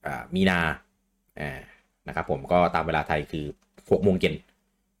9มีนานะครับผมก็ตามเวลาไทยคือ6 โมงเย็น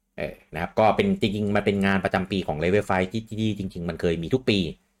นะครับก็เป็นจริงๆมันเป็นงานประจำปีของ Level 5ที่จริงๆมันเคยมีทุกปี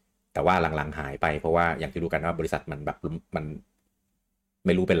แต่ว่าหลังๆหายไปเพราะว่าอย่างที่รู้กันว่าบริษัทมันแบบมันไ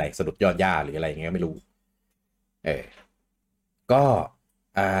ม่รู้เป็นไรสะดุดยอดย่าหรืออะไรอย่างเงี้ยไม่รู้ก็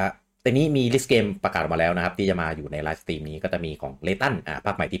ตอนนี้มีลิสต์เกมประกาศมาแล้วนะครับที่จะมาอยู่ในไลฟ์สตรีมนี้ก็จะมีของเลตันภ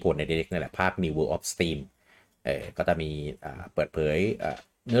าคใหม่ที่โผล่ใน Direct นี่แหละภาค New World of Steam ก็จะมีเปิดเผย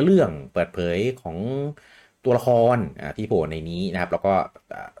เนื้อเรื่องเปิดเผยของตัวละครที่โผล่ในนี้นะครับแล้วก็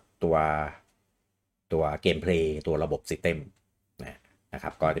ตัวเกมเพลย์ตัวระบบซิสเต็มนะครั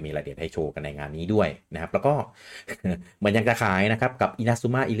บก็จะมีรายละเอียดให้โชว์กันในงานนี้ด้วยนะครับแล้วก็ เหมือนยังจะขายนะครับกับ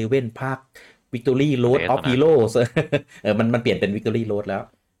Inazuma Eleven ภาค Victory Road of Heroes มันเปลี่ยนเป็น Victory Road แล้ว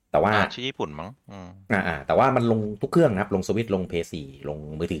แต่ว่าชื่อญี่ปุ่นมั้งแต่ว่ามันลงทุกเครื่องนะครับลงสวิตช์ลง PS4 ลง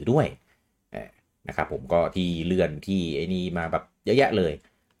มือถือด้วยนะครับผมก็ที่เลื่อนที่ไอ้นี่มาแบบเยอะแยะเลย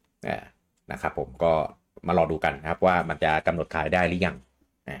นะครับผมก็มารอดูกันนะครับว่ามันจะกำหนดขายได้หรือยัง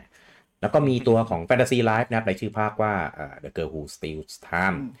แล้วก็มีตัวของ Fantasy Life นะครับในชื่อภาคว่า The Girl Who Steals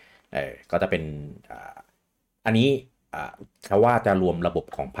Time ก็จะเป็นอันนี้เขาว่าจะรวมระบบ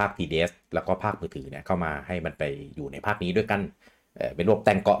ของภาค TDS แล้วก็ภาคมือถือเนี่ยเข้ามาให้มันไปอยู่ในภาคนี้ด้วยกันเป็นระบบแ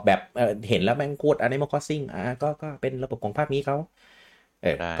ต่งเกาะแบบเห็นแล้วแม่งโคตร Animal Crossing ก็เป็นระบบของภาคนี้เขา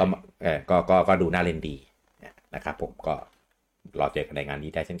ก็ดูน่าเล่นดีนะครับผมก็รอเจอกันในงาน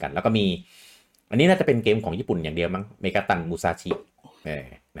นี้ได้เช่นกันแล้วก็มีอันนี้น่าจะเป็นเกมของญี่ปุ่นอย่างเดียวมั้งเมกาตันมูซาชิ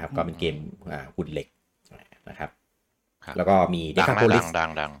นะครับก็เป็นเกมหุ่นเหล็กนะครับแล้วก็มีเดคาโพลิสดั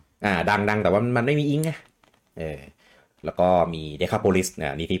งดังแต่ว่ามันไม่มีอิงไงแล้วก็มีเดคาโพลิส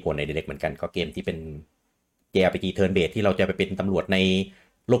นี่ที่ผลใน Direct เหมือนกันก็เกมที่เป็น JRPG Turn Based ที่เราจะไปเป็นตำรวจใน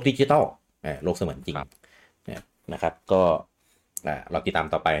โลกดิจิทัลโลกเสมือนจริงนะครับก็เราติดตาม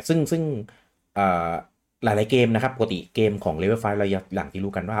ต่อไปซึ่งหลายๆเกมนะครับปกติเกมของ Level 5เราหลังที่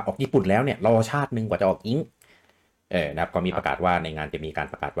รู้กันว่าออกญี่ปุ่นแล้วเนี่ยรอชาตินึงกว่าจะออกอิงนะครับก็มีประกาศว่าในงานจะมีการ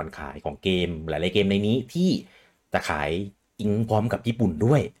ประกาศวันขายของเกมหลายๆเกมในนี้ที่จะขายอิงพร้อมกับญี่ปุ่น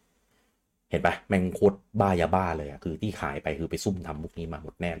ด้วยเห็นปะแม่งโคตรบ้าเลยคือที่ขายไปคือไปซุ่มทำพวกนี้มาหม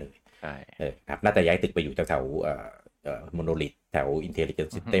ดแน่เลยใช่ครับน่าจะย้ายตึกไปอยู่แถวโมโนลิธแถว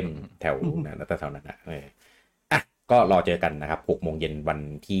Intelligent System แถวนั้นแถวนั้นก็รอเจอกันนะครับ6 โมงเย็นวัน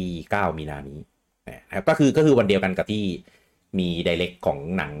ที่9มีนานี้นะครับก็คือวันเดียวกันกับที่มี Direct ของ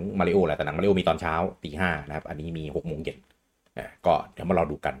หนังมาริโอแหละแต่หนังมาริโอมีตอนเช้า 5:00 นนะครับอันนี้มี6 โมงเย็น ก็เดี๋ยวมารอ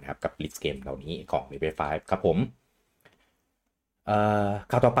ดูกันนะครับกับลิสต์เกมเหล่านี้ของ Level 5ครับผม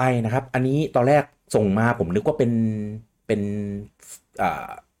ข่าวต่อไปนะครับอันนี้ตอนแรกส่งมาผมนึกว่าเป็นเ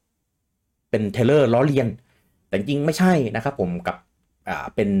ป็นเทเลอร์ล้อเลียนแต่จริงไม่ใช่นะครับผมกับ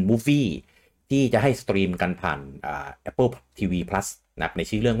เป็นมูฟวี่ที่จะให้สตรีมกันผ่านApple TV Plus นะครับใน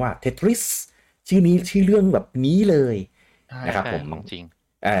ชื่อเรื่องว่า Tetris ชื่อเรื่องแบบนี้เลยนะครับผมของจริง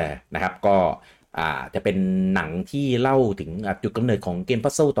นะครับก็จะเป็นหนังที่เล่าถึงจุดกำเนิดของเกมพั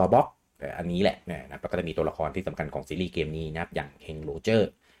ซเซิลต่อบล็อกอันนี้แหละนะแล้วก็จะมีตัวละครที่สำคัญของซีรีส์เกมนี้นะครับอย่างเฮงโรเจอร์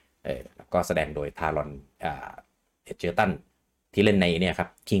แล้วก็แสดงโดยทารอนเอเจอร์ตันที่เล่นในเนี่ยครับ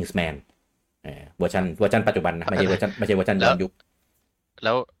Kingsman เวอร์ชันปัจจุบันนะไม่ใช่เวอร์ชันย้อนยุคแ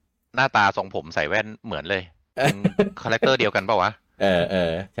ล้วหน้าตาทรงผมใส่แว่นเหมือนเลยคาแรคเตอร์เดียวกันป่าววะ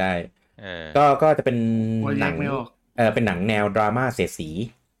ใช่ก็จะเป็นหนังเป็นหนังแนวดราม่าเสียดสี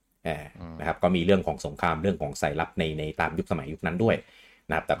นะครับก็มีเรื่องของสงครามเรื่องของสายลับในตามยุคสมัยยุคนั้นด้วย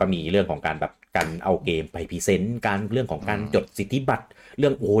นะครับแต่ก็มีเรื่องของการแบบการเอาเกมไปพรีเซนต์การเรื่องของการจดสิทธิบัตรเรื่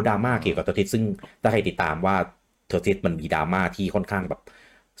องดราม่าเกี่ยวกับเทอร์ทิสซึ่งถ้าใครติดตามว่าเทอร์ทิสมันมีดราม่าที่ค่อนข้างแบบ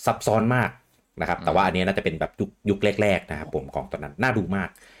ซับซ้อนมากนะครับแต่ว่าอันนี้น่าจะเป็นแบบยุคแรกๆนะครับผมของตอนนั้นน่าดูมาก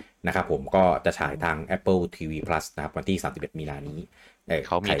นะครับผมก็จะฉายทาง Apple TV Plus นะครับวันที่31มีนานี้เ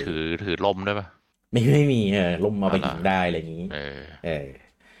ขามีถือล่มด้วยป่ะไม่มีล่มมาไปยิงได้อะไรอย่างนี้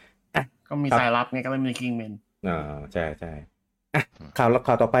ก็มีสายลับไงก็ไม่มีคิงเมนใช่ข่า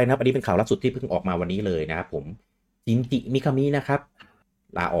วต่อไปนะครับอันนี้เป็นข่าวล่าสุดที่เพิ่งออกมาวันนี้เลยนะครับผมจินจิมิคามินะครับ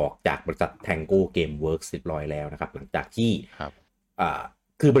ลาออกจากบริษัท Tango Gameworks เรียบร้อยแล้วนะครับหลังจากที่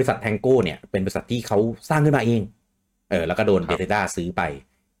คือบริษัท Tango เนี่ยเป็นบริษัทที่เขาสร้างขึ้นมาเองแล้วก็โดน Bethesda ซื้อไป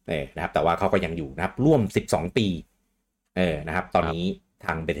นะครับแต่ว่าเขาก็ยังอยู่นะครับร่วม12ปีนะครับตอนนี้ท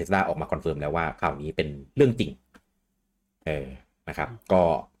าง Bethesda ออกมาคอนเฟิร์มแล้วว่าข่าวนี้เป็นเรื่องจริงนะครับก็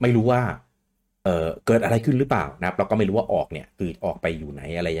ไม่รู้ว่าเกิดอะไรขึ้นหรือเปล่านะครับเราก็ไม่รู้ว่าออกเนี่ยคือออกไปอยู่ไหน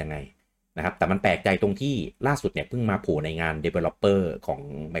อะไรยังไงนะครับแต่มันแปลกใจตรงที่ล่าสุดเนี่ยเพิ่งมาโผล่ในงาน Developer ของ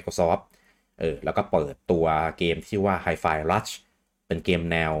Microsoft แล้วก็เปิดตัวเกมที่ชื่อว่า Hi-Fi Rush เป็นเกม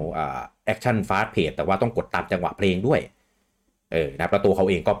แนวAction Fast Paced แต่ว่าต้องกดตามจังหวะเพลงด้วยนะครับแล้วตัวเขา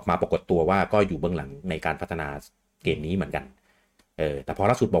เองก็มาปรากฏตัวว่าก็อยู่เบื้องหลังในการพัฒนาเกมนี้เหมือนกันแต่พอ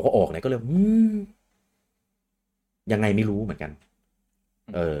ล่าสุดบอกว่าออกเนี่ยก็เลยยังไงไม่รู้เหมือนกัน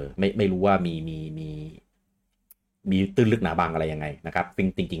ไม่รู้ว่ามีตื้นลึกหนาบางอะไรยังไงนะครับ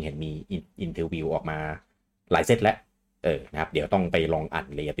จริงเห็นมีอินเทอร์วิวออกมาหลายเซตแล้วนะครับเดี๋ยวต้องไปลองอ่าน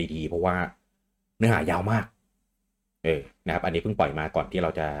ละเอียดดีๆเพราะว่าเนื้อหายาวมากนะครับอันนี้เพิ่งปล่อยมาก่อนที่เรา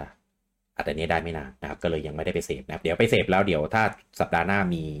จะอัดอันนี้ได้ไม่นานนะครับก็เลยยังไม่ได้ไปเสพนะครับเดี๋ยวไปเสพแล้วเดี๋ยวถ้าสัปดาห์หน้า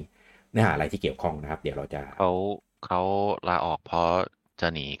มีเนื้อหาอะไรที่เกี่ยวข้องนะครับเดี๋ยวเราจะเขาลาออกเพราะจะ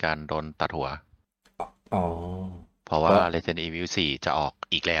หนีการโดนตัดหัวเพราะว่า Resident Evil 4 จะออก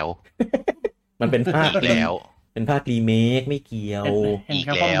อีกแล้ว มันเป็นภาคอีกแล้วเป็นภาครีเมคไม่เกี่ยวอีกแ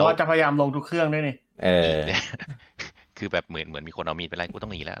ล้วว่าจะพยายามลงทุกเครื่องด้วยนี่คือแบบเหมือนมีคนเอามีดไปไล่กูต้อ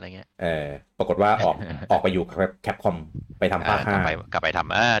งหนีแล้วอะไรเงี้ยปรากฏว่าออกไปอยู่กับแคปคอมไปทำภาค5กลับไปท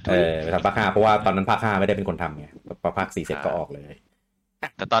ำไปทำภาค5เพราะว่าตอนนั้นภาค5ไม่ได้เป็นคนทำไงพอภาค4เสร็จก็ออกเลย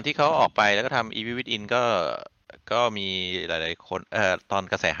แต่ตอนที่เขาออกไปแล้วก็ทำ Evil Within ก็มีหลายๆคนตอน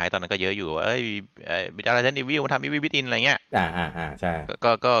กระแสไฮตอนนั้นก็เยอะอยู่ว่ามีอะไรResident Evil มาทำ Evil Within อะไรเงี้ยใช่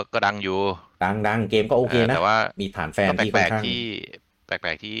ก็ดังอยู่ดังเกมก็โอเคนะแต่ว่ามีฐานแฟนที่แปลก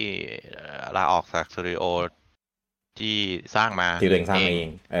ที่ลาออกจากสตูดิโอที่สร้างมาที่ตัวเองสร้างเอง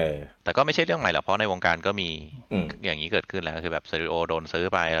แต่ก็ไม่ใช่เรื่องใหม่หรอกเพราะในวงการก็มีอย่างนี้เกิดขึ้นแล้วคือแบบสตูดิโอโดนซื้อ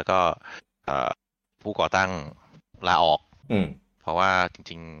ไปแล้วก็ผู้ก่อตั้งลาออกเพราะว่าจ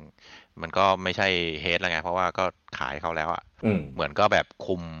ริงๆมันก็ไม่ใช่เฮดแล้วไงเพราะว่าก็ขายเขาแล้วอ่ะเหมือนก็แบบ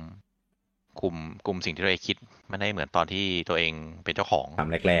คุมสิ่งที่ตัวเองคิดไม่ได้เหมือนตอนที่ตัวเองเป็นเจ้าของท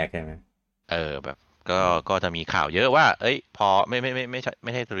ำแรกๆใช่ไหมแบบก็จะมีข่าวเยอะว่าพอไ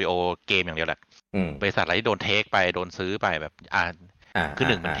ม่ใช่สตูดิโอเกมอย่างเดียวแหละบริษัทอะไรที่โดนเทคไปโดนซื้อไปแบบคือ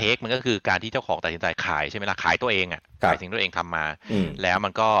หนึ่งมันเทคมันก็คือการที่เจ้าของตัดสินใจขายใช่ไหมล่ะขายตัวเองขายสิ่งที่ตัวเองทำมาแล้วมั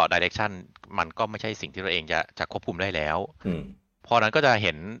นก็ดิเรกชันมันก็ไม่ใช่สิ่งที่ตัวเองจะควบคุมได้แล้วพอนั้นก็จะเ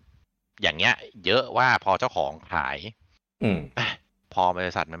ห็นอย่างเงี้ยเยอะว่าพอเจ้าของขายพอบ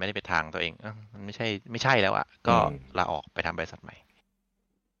ริษัทมันไม่ได้ไปทางตัวเองมันไม่ใช่แล้วก็ลาออกไปทำบริษัทใหม่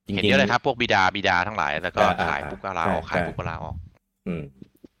เห็นเยอะเลยครับพวกบิดาทั้งหลายแล้วก็ขายปุ๊บก็ลาออกขายปุ๊บก็ลาออก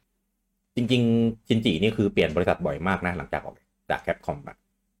จริงชินจินี่คือเปลี่ยนบริษัทบ่อยมากนะหลังจากออกจากแคปคอม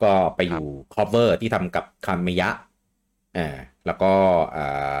ก็ไปอยู่คอฟเวอร์ที่ทำกับคาเมยะแล้วก็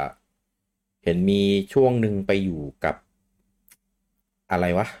เห็นมีช่วงหนึ่งไปอยู่กับอะไร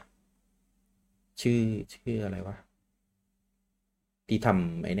วะชื่ออะไรวะที่ท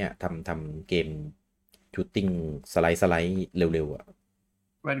ำไอเนี่ยทำเกมชูตติ้งสไลด์เร็ว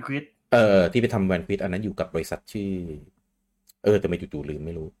ๆแวนควิดที่ไปทำแวนควิดอันนั้นอยู่กับบริษัทชื่อ แต่ไม่จู่ๆลืมไ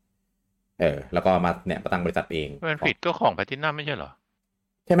ม่รู้แล้วก็มาเนี่ยมาตั้งบริษัทเองแวนฟิตก็ของแพลตินัมไม่ใช่เหรอ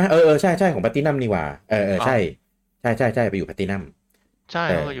ใช่ไหมใช่ของแพลตินัมนี่หว่าใช่ไปอยู่แพลตินัมใช่เ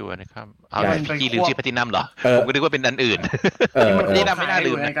ขาก็อยู่นะครับพี่ลืมชื่อแพลตินัมเหรอผมก็นึกว่าเป็นอันอื่นมันไม่น่า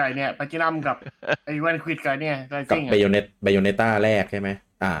ลืมไก่เนี่ยแพลตินัมกับไอ้แวนฟิตกันเนี่ยกับไบโอเนต้าแรกใช่ไหม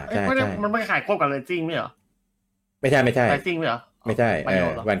ใช่มันไม่ขายควบกับเลยจริงไหมเหรอไม่ใช่จริงไหมเหรอไม่ใช่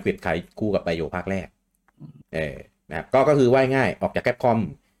แวนฟิตขายคู่กับไบโอภาคแรกนะครับก็คือว่าง่ายออกจากแคปคอม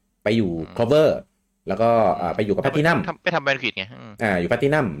ไปอยู่คลอเวอร์แล้วก็ไปอยู่กับแพลตินัมไปทำแบนฟิตไงอยู่แพลติ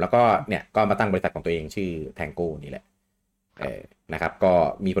นัมแล้วก็เนี่ยก็มาตั้งบริษัทของตัวเองชื่อแทงโก้นี่แหละนะครับก็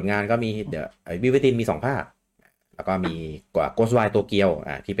มีผลงานก็มีเดี๋ยววิวตินมี2ภาคแล้วก็มีโกสไวโตเกียว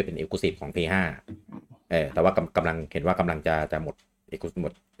ที่เป็นเอ็กซ์คลูซีฟของ P5 แต่ว่ากำลังเห็นว่ากำลังจะหมดทำเอ็กซ์ค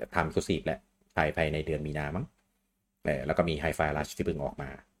ลูซีฟแล้วภายในเดือนมีนามั้งแล้วก็มีไฮไฟลัชที่เพิ่งออกมา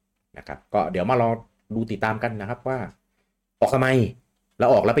นะครับก็เดี๋ยวมารอดูติดตามกันนะครับว่าออกทำไมแล้ว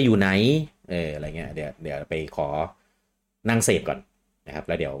ออกแล้วไปอยู่ไหนอะไรเงี้ยเดี๋ยวไปขอนั่งเสพก่อนนะครับแ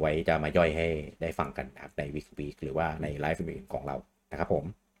ล้วเดี๋ยวไว้จะมาย่อยให้ได้ฟังกันนะครับในวีคหรือว่าในไลฟ์อื่นของเรานะครับผม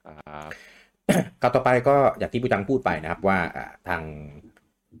ก็ต่อไปก็อย่างที่ผู้จังพูดไปนะครับว่าทาง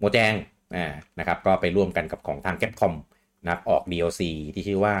โมแจงนะครับก็ไปร่วมกันกับของทางแคปคอมนะครับออก DLC ที่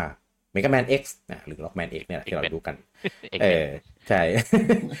ชื่อว่า Mega Man X หรือ Rockman X เนี่ยที่เราดูกันใช่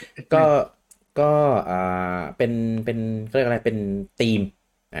ก็เป็นเรียกอะไรเป็นธีม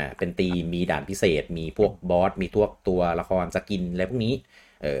เป็นธีมมีด่านพิเศษมีพวกบอสมีตัวละครสกินอะไรพวกนี้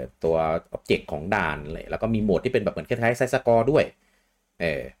ตัวอ็อบเจกต์ของด่านเลยแล้วก็มีโหมดที่เป็นแบบเหมือนคล้ายๆไซส์สกอร์ด้วย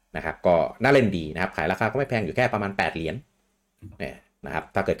นะครับก็น่าเล่นดีนะครับขายราคาก็ไม่แพงอยู่แค่ประมาณ8เหรียญนะครับ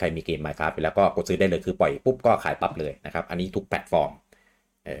ถ้าเกิดใครมีเกม Minecraft ไปแล้วก็กดซื้อได้เลยคือปล่อยปุ๊บก็ขายปั๊บเลยนะครับอันนี้ทุกแพลตฟอร์ม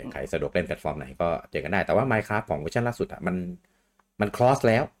ใครสะดวกเล่นแพลตฟอร์มไหนก็เจอกันได้แต่ว่า Minecraft ของเวอร์ชันล่าสุดมันคลอส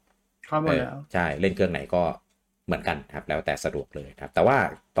แล้วใช่เล่นเครื่องไหนก็เหมือนกันครับแล้วแต่สะดวกเลยครับแต่ว่า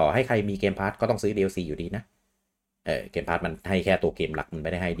ต่อให้ใครมีเกมพาสก็ต้องซื้อ DLC อยู่ดีนะเกมพาสมันให้แค่ตัวเกมหลักมันไ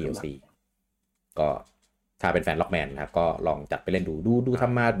ม่ได้ให้ DLC ก็ถ้าเป็นแฟนล็อกแมนนะครับก็ลองจัดไปเล่นดูท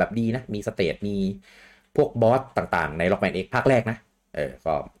ำมาแบบดีนะมีสเตจมีพวกบอสต่างๆในล็อกแมน X ภาคแรกนะ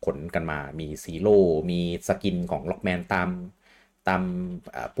ก็ขนกันมามีซีโร่มีสกินของล็อกแมนตาม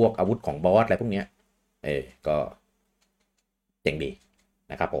พวกอาวุธของบอสอะไรพวกเนี้ยก็เจ๋งดี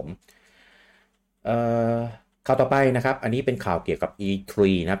นะครับผมข่าวต่อไปนะครับอันนี้เป็นข่าวเกี่ยวกับ E3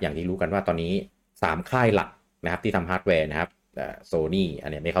 นะครับอย่างที่รู้กันว่าตอนนี้3ค่ายหลักนะครับที่ทำฮาร์ดแวร์นะครับSony อั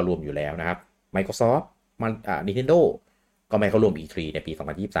นนี้ไม่เข้าร่วมอยู่แล้วนะครับ Microsoft Nintendo ก็ไม่เข้าร่วม E3 ในปี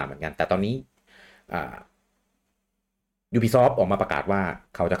 2023เหมือนกันแต่ตอนนี้Ubisoft ออกมาประกาศว่า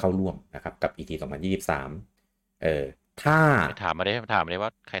เขาจะเข้าร่วมนะครับกับ E3 2023ถ้าถามมาได้ว่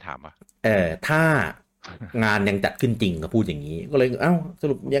าใครถามวะถ้างานยังจัดขึ้นจริงก็พูดอย่างนี้ก็เลยส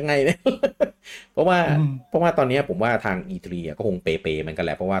รุปยังไงเนี่ย เพราะว่าตอนนี้ผมว่าทาง E3 ก็คงเปมันกันแห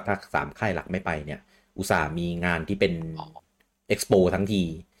ละเพราะว่าถ้า3ค่ายหลักไม่ไปเนี่ยอุตส่าห์มีงานที่เป็น Expo ทั้งที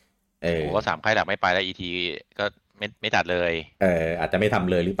ผมว่า3ค่ายหลักไม่ไปแล้ว E3 ก็ไม่จัดเลยอาจจะไม่ท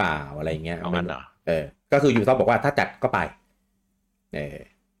ำเลยหรือเปล่าอะไรเงี้ยมันก็คือ Ubisoft บอกว่าถ้าจัดก็ไป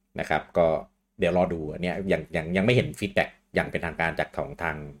นะครับก็เดี๋ยวรอดูเนี่ยยังไม่เห็นฟีดแบ็กอย่างเป็นทางการจากของท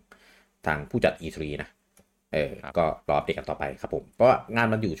างผู้จัด E3 นะก็รออัปเดตกันต่อไปครับผมเพราะงาน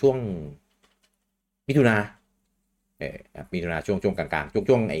มันอยู่ช่วงมิถุนามิถุนาช่วงกลางๆ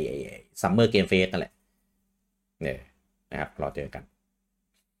ช่วงไอ้ซัมเมอร์เกมเฟสนั่นแหละนะครับรอเจอกัน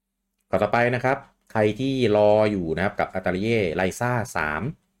ต่อไปนะครับใครที่รออยู่นะครับกับ Atelier Ryza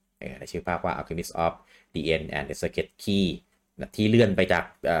 3ในชื่อภาพว่า Alchemist of the End and the Secret Key ที่เลื่อนไปจาก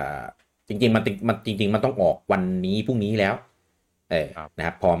จริงๆมันต้องออกวันนี้พรุ่งนี้แล้วนะค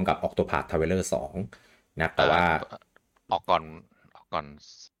รับพร้อมกับ Octopath Traveler 2นะครับแต่ว่าออกก่อน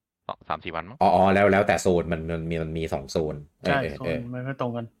 3-4 วันมั้งแล้วแต่โซนมันมี2โซนใช่โซนมันไม่ตร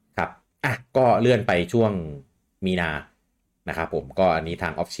งกันครับก็เลื่อนไปช่วงมีนานะครับผมก็อันนี้ทา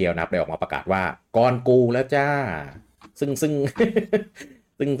ง Official นะครับได้ออกมาประกาศว่าก่อนกูแล้วจ้าซึ่ง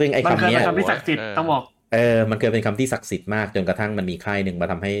ไอ้คำนี้มันเคยเป็นคำที่ศักดิ์สิทธิ์ต้องบอกมันเคยเป็นคำที่ศักดิ์สิทธิ์มากจนกระทั่งมันมีค่ายหนึ่งมา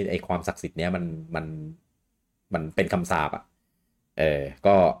ทำให้ไอ้ความศักดิ์สิทธิ์เนี้ยมันเป็นคำสาป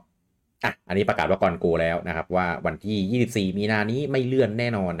ก็อันนี้ประกาศว่าก่อนกูแล้วนะครับว่าวันที่24มีนานี้ไม่เลื่อนแน่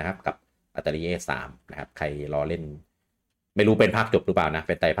นอนนะครับกับ Atelier 3นะครับใครรอเล่นไม่รู้เป็นภาคจบหรือเปล่านะเ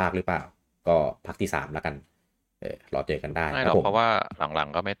ป็นไตรภาคหรือเปล่าก็ภาคที่3แล้วกันรอเจอกันได้ไม่หรอกเพราะว่าหลัง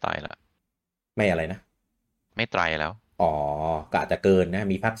ๆก็ไม่ไตรละไม่อะไรนะไม่ไตรแล้วก็อาจจะเกินนะ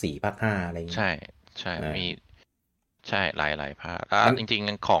มีภาค4ภาค5อะไรอย่างงี้ใช่มีใช่หลายภาคจริง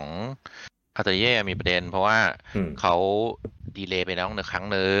ๆของอาจจะมีประเด็นเพราะว่าเขาดีเลย์ไปแล้วครั้ง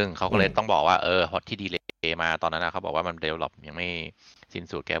นึงเขาก็เลยต้องบอกว่าเพราะที่ดีเลย์มาตอนนั้นนะเขาบอกว่ามันเดเวลลอปยังไม่ สิ้น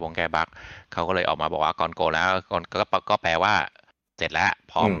สุดแก้บั๊กเขาก็เลยออกมาบอกว่าก่อนโกแล้วก็แปลว่าเสร็จแล้ว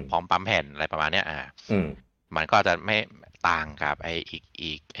พร้อมปั๊มแผ่นอะไรประมาณเนี้ยมันก็จะไม่ต่างกับไอ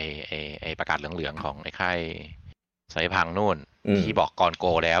อีกไอประกาศเหลืองๆของไอค่ายไซพังนู่นที่บอกก่อนโก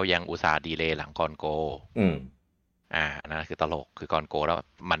แล้วยังอุตส่าห์ดีเลย์หลังก่อนโกนั่นคือตลกคือก่อนโกแล้ว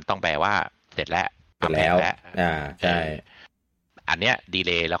มันต้องแปลว่าเสร็จแล้วแล้วใช่อันเนี้ยดีเ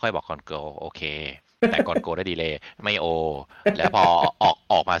ลย์แล้วค่อยบอกก่อนโกโอเคแต่ก่อนโกได้ดีเลย์ไม่โอแล้วพอ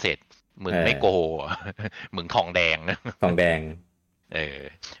ออกมาเสร็จมึงไม่โกมึงทองแดงนะทองแดง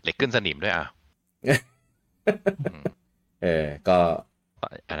เหล็กขึ้นสนิมด้วยก็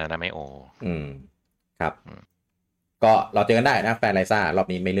อันนั้นไม่โอครับก็เราเจอกันได้นะแฟนไลซ่ารอบ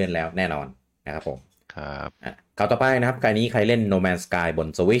นี้ไม่เลื่อนแล้วแน่นอนนะครับผมครับข่าวต่อไปนะครับใครนี้ใครเล่น No Man's Sky บน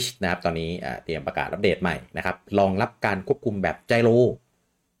Switch นะครับตอนนี้เตรียมประกาศอัปเดตใหม่นะครับรองรับการควบคุมแบบไจโร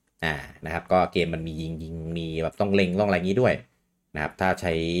นะครับก็เกมมันมียิงมีแบบต้องเล็งต้องอะไรงี้ด้วยนะครับถ้าใ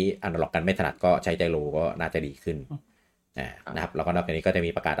ช้อนาล็อกกันไม่ถนัดก็ใช้ไจโรก็น่าจะดีขึ้นนะครับแล้วก็นอกจากนี้ก็จะมี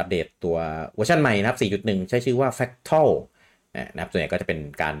ประกาศอัปเดตตัวเวอร์ชันใหม่นะครับ 4.1 ใช้ชื่อว่า Fractal นะครับส่วนใหญ่ก็จะเป็น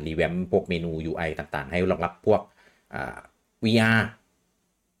การรีแวมพวกเมนู UI ต่างๆให้รองรับพวกVR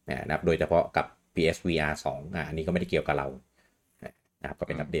นะครับโดยเฉพาะกับ PSVR 2อันนี้ก็ไม่ได้เกี่ยวกับเรานะครับก็เ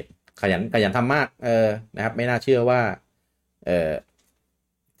ป็นอัปเดตขยันทำมากนะครับไม่น่าเชื่อว่า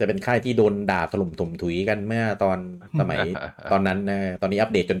จะเป็นค่ายที่โดนด่าถล่มถมถุยกันเมื่อตอนสมัย ตอนนั้นตอนนี้อัป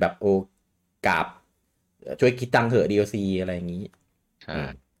เดตจนแบบกราบช่วยคิดตังค์เถอะ DLC อะไรอย่างนี้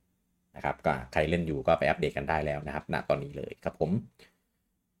นะครับก็ใครเล่นอยู่ก็ไปอัปเดตกันได้แล้วนะครับณตอนนี้เลยครับผม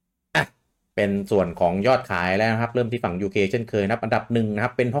เป็นส่วนของยอดขายแล้วนะครับเริ่มที่ฝั่ง UK เช่นเคยนะครับอันดับ1นะค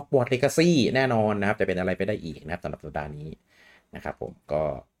รับเป็น Hogwarts Legacy แน่นอนนะครับจะเป็นอะไรไปได้อีกนะครับสำหรับสัปดาห์นี้นะครับผมก็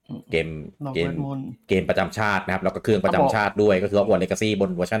เกมประจำชาตินะครับแล้วก็เครื่องประจำชาติด้วยก็คือ Hogwarts Legacy บ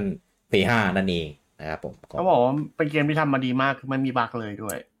นเวอร์ชัน PS5 นั่นเองนะครับผมเขาบอกว่าเป็นเกมที่ทำมาดีมากคือไม่มีบั๊กเลยด้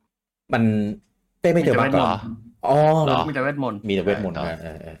วยมันไม่เจอบั๊กเหรอมีแต่เวทมนต์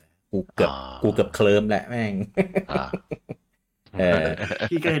กูเกือบเคลิ้มแหละแม่ง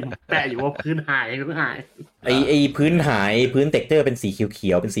พี่ก็เห็นแปะอยู่ว่าพื้นหายไอพื้นหายพื้นเท็กเจอร์เป็นสีเขี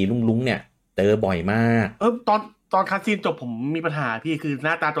ยวๆเป็นสีลุ้งๆเนี่ยเจอบ่อยมากตอนคัสซีนจบผมมีปัญหาพี่คือห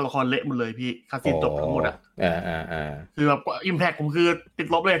น้าตาตัวละครเละหมดเลยพี่คัสซีนจบทั้งหมดคือแบบอิมแพคผมคือติด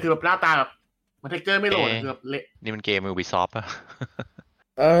ลบเลยคือแบบหน้าตาแบบมันเท็กเจอร์ไม่โหลดคือแบบเละนี่มันเกม Ubisoft ป่ะ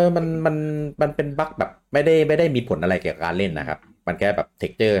มันเป็นบั๊กแบบไม่ได้มีผลอะไรเกี่ยวกับการเล่นนะครับมันแค่แบบเท็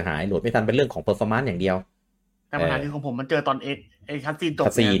กเจอร์หายโหลดไม่ทันเป็นเรื่องของเพอร์ฟอร์แมนซ์อย่างเดียวแต่ปัญหาที่ของผมมันเจอตอนไอ้คัสซีนจบ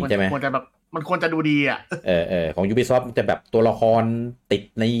ใช่ไหมควรจะแบบมันควรจะดูดีของ Ubisoft มันจะแบบตัวละครติด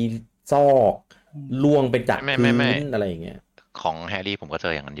ในซอกล่วงเป็นจากพื้นอะไรอย่างเงี้ยของแฮร์รี่ผมก็เจ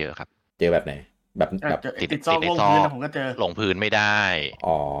ออย่างนั้นเยอะครับเจอแบบไหนแบบติดซอกลงพื้นผมก็เจอลงพื้นไม่ได้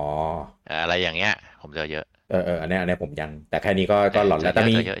อะไรอย่างเงี้ยผมเจอเยอะอันนี้ผมยังแต่แค่นี้ก็หลอนแล้วแต่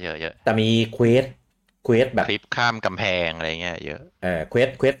มีเควสแบบคลิปข้ามกำแพงอะไรเงี้ยเยอะเค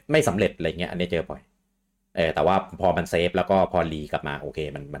วสไม่สำเร็จอะไรเงี้ยอันนี้เจอบ่อยแต่ว่าพอมันเซฟแล้วก็พอรีกลับมาโอเค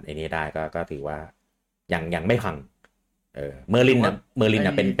มันไอ้นี่ได้ก็ถือว่ายังไม่พังเมอร์ลินน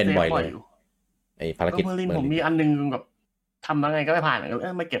ะเป็นบ่อยเลยไอ้ภารกิจเมอร์ลินผมมีอันนึงแบบทำยังไงก็ไม่ผ่าน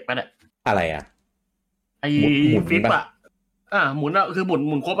ไม่เก็บไปเนี่ยอะไรไอ้ฟิปหมุนคือห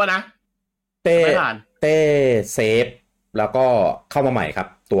มุนครบนะเต้เซฟแล้วก็เข้ามาใหม่ครับ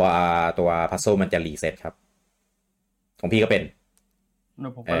ตัวพัซโซมันจะรีเซ็ตครับของพี่ก็เป็น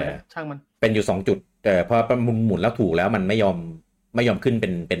ช่างมันเป็นอยู่2จุดพอหมุนแล้วถูกแล้วมันไม่ยอมขึ้น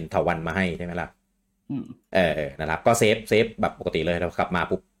เป็นเถาวัลย์มาให้ใช่ไหมล่ะนะครับก็เซฟแบบปกติเลยเราขับมา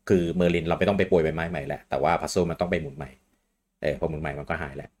ปุ๊บคือเมอร์ลินเราไม่ต้องไปโปรยใบไม้ใหม่แหละแต่ว่าพัซโซมันต้องไปหมุนใหม่พอหมุนใหม่มันก็หา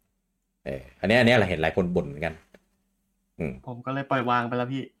ยแหละอันนี้เราเห็นหลายคนบ่นเหมือนกันผมก็เลยปล่อยวางไปแล้ว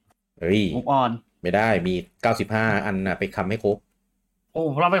พี่มุกออนไม่ได้มี95อันไปคำให้ครบโอ้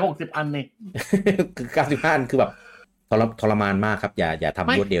เราไป60อันนี่คือ95อันคือแบบทรมานมากครับอย่าท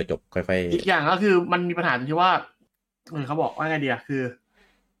ำรวดเดียวจบค่อยๆอีกอย่างก็คือมันมีปัญหาตรงที่ว่าเขาบอกว่าไงดีคือ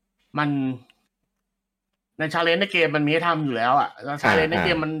มันในชาเลนจ์ในเกมมันมีให้ทำอยู่แล้วแล้วชาเลนจ์ในเก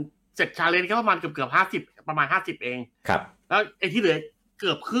มมันเสร็จชาเลนจ์ก็ประมาณเกือบ50ประมาณ50เองครับแล้วไอ้ที่เหลือเ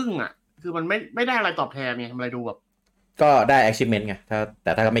กือบครึ่งคือมันไม่ได้อะไรตอบแทนไงทำอะไรดูแบบก็ได้ achievement ไงแ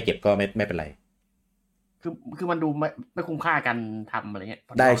ต่ถ้าไม่เก็บก็ไม่เป็นไรคือมันดูไม่คุ้มค่ากันทำอะไรเงี้ย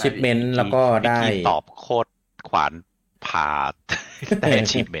ได้ achievement แล้วก็ได้ตอบโคตรขวานผ่าได้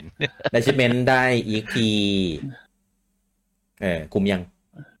achievement ได้ achievement ได้ EXP คุมยัง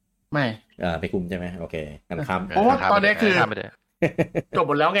ไม่ไปคุมใช่ไหมโอเคกันคำเพราะว่าตอนนี้คือจบห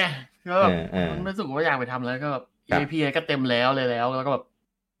มดแล้วไงก็แบบมันไม่รู้สึกว่าอยากไปทำแล้วก็แบบ AP ก็เต็มแล้วเลยแล้วก็แบบ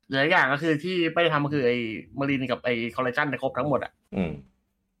หลายอย่างก็คือที่ไม่ได้ทำก็คือไอ้มารีนกับไอ้คอลเลคชันในครบทั้งหมด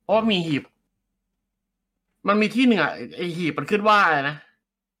เพราะว่ามีหีบ มันมีที่หนึ่งอ่ะไอหีบมันขึ้นว่าอะไรนะ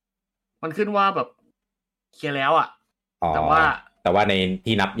มันขึ้นว่าแบบเคลียร์แล้วอ่ะแต่ว่าใน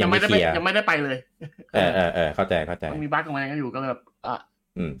ที่นับยังไม่เคลียร์ยังไม่ได้ไปเลยเข้าใจมันมีบั๊กของมันกันอยู่ก็แบบ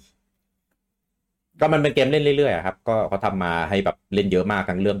ก็มันเป็นเกมเล่นเรื่อยๆครับก็เขาทำมาให้แบบเล่นเยอะมาก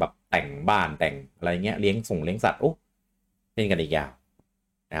ทั้งเรื่องแบบแต่งบ้านแต่งอะไรเงี้ยเลี้ยงสัตว์โอ้เล่นกันอีกยาว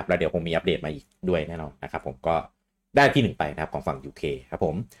นะครับแล้วเดี๋ยวคงมีอัปเดตมาอีกด้วยแน่นอนนะครับผมก็ได้ที่1ไปนะครับของฝั่ง UK ครับผ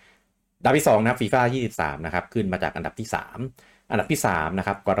มอันดับที่2นะครับ FIFA 23นะครับขึ้นมาจากอันดับที่3อันดับที่3นะค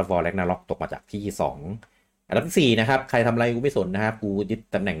รับ God of War Ragnarok ตกมาจากที่2อันดับที่4นะครับใครทำอะไรกูไม่สนนะครับกูยึด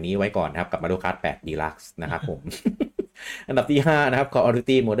ตำแหน่งนี้ไว้ก่อนนะครับกับ Mario Kart 8 Deluxe นะครับผม อันดับที่5นะครับ Call of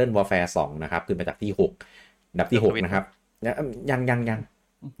Duty Modern Warfare 2นะครับขึ้นมาจากที่6อันดับที่6นะครับยัง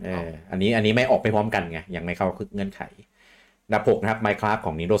อันนี้ไม่ออกไปพร้อมกันไงยังไม่เข้าเงื่อนไขอันดับ6นะครับ Minecraft ข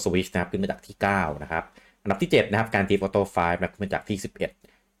อง Nintendo Switch นะครับขึ้นมาจากที่9นะครับอันดับที่7นะครับการ Grand Theft Auto 5นะครับขึ้นมาจากที่11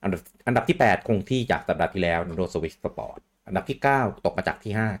อันดับที่8คงที่จากสัปดาห์ที่แล้ว Nintendo Switch Sport อันดับที่9ตกมาจาก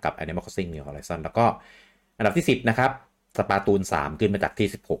ที่5กับ Animal Crossing New Horizon แล้วก็อันดับที่10นะครับ Splatoon 3ขึ้นมาจากที่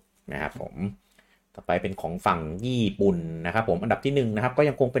16นะครับผมต่อไปเป็นของฝั่งญี่ปุ่นนะครับผมอันดับที่1นะครับก็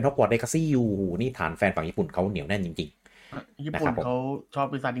ยังคงเป็น Hogwarts Legacy อยู่นี่ฐานแฟนฝั่งญี่ปุ่นเขาเหนียวแน่นจริงๆญี่ปุ่นเขาชอบ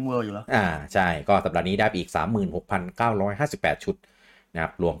Wizarding World อยู่แล้วใช่ก็สัปดาห์นี้ได้ไปอีก 36,958 ชุดนะครั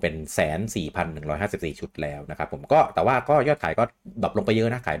บรวมเป็น 104,154 ชุดแล้วนะครับผมก็แต่ว่าก็ยอดขายก็ดรอปลงไปเยอะ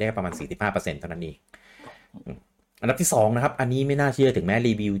นะขายได้ประมาณ 45% เท่านั้นเองอันดับที่2นะครับอันนี้ไม่น่าเชื่อถึงแม้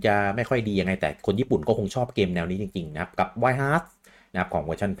รีวิวจะไม่ค่อยดียังไงแต่คนญี่ปุ่นก็คงชอบเกมแนวนี้จริงๆนะครับกับ Wild Hearts นะครับของเ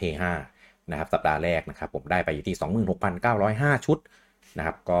วอร์ชัน PS5 นะครับสัปดาห์แรกนะครับผมได้ไปอยู่ที่ 26,905 ชุดนะค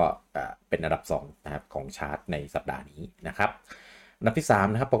รับก็เป็นอันดับ2นะครับของชาร์ตในสัปดาห์นี้นะครับอันดับที่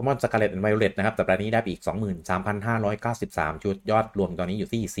3นะครับ Pokemon Scarlet and Violet นะครับสัปดาห์นี้ได้ไปอีก 23,593 ชุดยอดรวมตอนนี้อยู่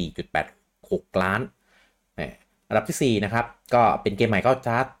ที่ 4.86 ล้านอันดับที่4นะครับก็เป็นเกมใหม่เข้าช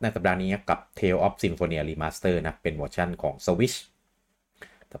าร์ตในสัปดาห์นี้กับ Tales of Symphonia Remaster นะเป็นเวอร์ชันของ Switch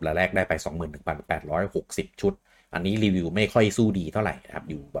สัปดาห์แรกได้ไป 21,860 ชุดอันนี้รีวิวไม่ค่อยสู้ดีเท่าไหร่นะครับ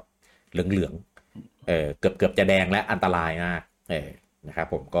อยู่แบบเหลืองๆเกือบจะแดงและอันตรายมากนะครับ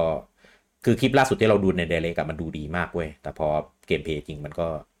ผมก็คือคลิปล่าสุดที่เราดูใน Direct มันดูดีมากเว้ยแต่พอเกมเพลย์จริงมันก็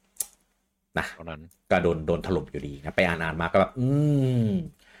นะก็โดนถล่มอยู่ดีนะไปอ่านมาก็แบบ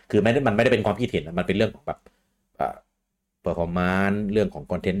คือมันไม่ได้เป็นความคิดเห็นมันเป็นเรื่องของแบบperformance เรื่องของ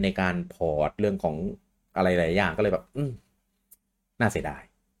คอนเทนต์ในการพอร์ตเรื่องของอะไรหลายอย่างก็เลยแบบน่าเสียดาย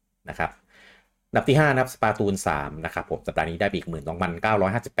นะครับอันดับที่5นะครับ Splatoon 3นะครับผมสัปดาห์นี้ได้ไปอีก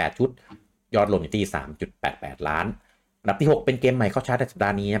 12,958 ชุดยอดรวมอยู่ที่ 3.88 ล้านอันดับที่6เป็นเกมใหม่เข้าชาร์ตในสัปดา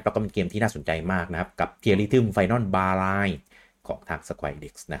ห์นี้นะแล้วก็เป็นเกมที่น่าสนใจมากนะครับกับ Theatrhythm Final Barline ของทาง Square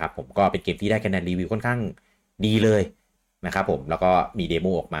Enix นะครับผมก็เป็นเกมที่ได้คะแนนรีวิวค่อนข้างดีเลยนะครับผมแล้วก็มีเดโม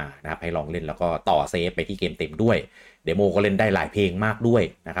ออกมานะครับให้ลองเล่นแล้วก็ต่อเซฟไปที่เกมเต็มด้วยเดโมก็เล่นได้หลายเพลงมากด้วย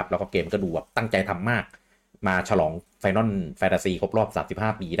นะครับแล้วก็เกมก็ดูแบบตั้งใจทำมากมาฉลอง Final Fantasy ครบรอบ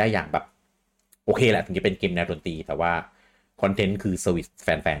35ปีได้อย่างแบบโอเคแหละถึงจะเป็นเกมแนวดนตรีแต่ว่าคอนเทนต์คือเซอร์วิสแ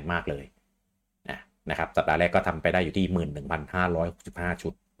ฟนๆมากเลยนะครับสัปดาห์แรกก็ทำไปได้อยู่ที่ 11,565 ชุ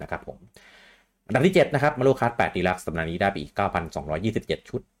ดนะครับผมอันดับที่7นะครับ Mario Kart 8 Deluxe สัปดาห์นี้ได้ไปอีก 9,227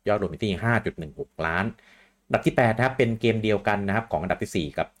 ชุดยอดรวมอยู่ที่ 5.16 ล้านอันดับที่8นะครับเป็นเกมเดียวกันนะครับของอันดับที่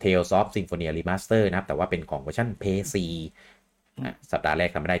4กับ Tales of Symphonia Remaster นะครับแต่ว่าเป็นของเวอร์ชัน PS4 สัปดาห์แรก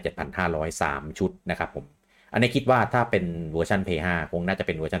ทำได้ 7,503 ชุดนะครับผมอันนี้คิดว่าถ้าเป็นเวอร์ชัน PS5 คงน่าจะเ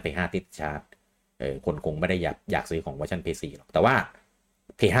ป็นเวอร์ชัน PS5 ติดชาร์ตคนคงไม่ได้อยากซื้อของเวอร์ชัน PS4 หรอกแต่ว่า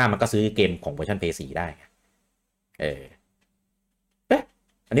PS5 มันก็ซื้อเกมของเวอร์ชัน PS4 ได้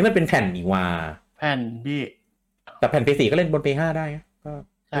อันนี้มันเป็นแผ่นอีกว่าแผ่นพี่แต่แผ่น PS4 ก็เล่นบน PS5 ได้ก็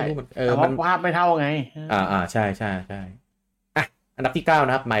ใช่แต่ว่าภาพไม่เท่าไงใช่อันดับที่9น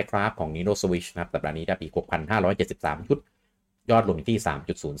ะครับ Minecraft ของ Nintendo Switch นะครับสัปดาห์นี้ได้ปี 6,573 ชุดยอดรวมอยู่ที่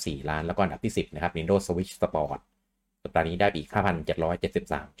 3.04 ล้านแล้วก็อันดับที่10นะครับ Nintendo Switch Sport สัปดาห์นี้ได้อีก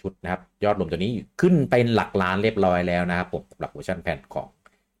 5,773 ชุดนะครับยอดรวมตัวนี้ขึ้นเป็นหลักล้านเรียบร้อยแล้วนะครับผมสำหรับเวอร์ชันแผ่นของ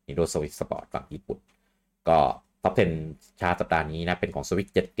Nintendo Switch Sport ฝั่งญี่ปุ่นก็ท็อป 10 ชาร์ตสัปดาห์นี้นะเป็นของ Switch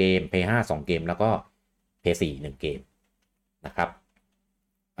 7 เกม PS5 2 เกมแล้วก็ PS4 1 เกมนะครับ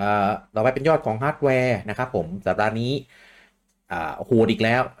ต่อไปเป็นยอดของฮาร์ดแวร์นะครับผมสัปดาห์นี้โหดอีกแ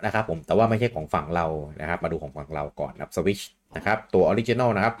ล้วนะครับผมแต่ว่าไม่ใช่ของฝั่งเรานะครับมาดูของฝั่งเราก่อนนะครับ Switch นะครับตัวออริจินอล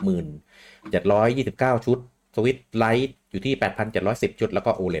นะครับ 1729 ชุด Switch Lite อยู่ที่ 8,710 ชุดแล้ว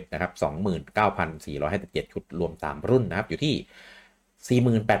ก็ OLED นะครับ 29,457 ชุดรวม3รุ่นนะครับอยู่ที่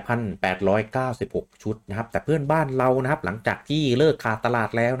 48,896 ชุดนะครับแต่เพื่อนบ้านเรานะครับหลังจากที่เลิกขาดตลาด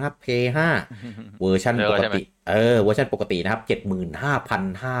แล้วนะครับ PS5 เวอร์ชันปกติเวอร์ชันปกตินะครับ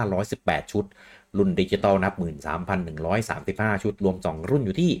 75,518 ชุดรุ่นดิจิตอลนะครับ 13,135 ชุดรวม2รุ่นอ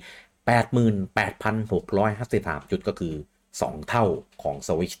ยู่ที่ 88,653 ชุดก็คือ2เท่าของ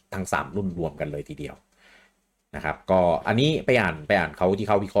Switch ทั้ง3รุ่นรวมกันเลยทีเดียว นะครับก็อันนี้ไปอ่านเขาที่เ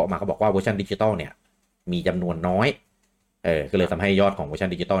ขาวิเคราะห์มาเขาบอกว่าเวอร์ชันดิจิตอลเนี่ยมีจำนวนน้อยก็เลยทำให้ยอดของเวอร์ชัน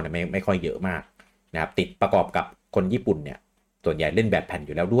ดิจิตอลเนี่ยไม่ค่อยเยอะมากนะครับติดประกอบกับคนญี่ปุ่นเนี่ยส่วนใหญ่เล่นแบบแผ่นอ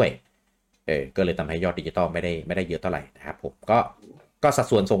ยู่แล้วด้วยก็เลยทำให้ยอดดิจิตอลไม่ได้เยอะเท่าไหร่นะครับผมก็สัด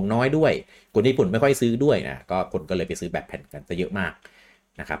ส่วนส่งน้อยด้วยคนญี่ปุ่นไม่ค่อยซื้อด้วยนะก็คนก็เลยไปซื้อแบบแผ่นกันซะเยอะมาก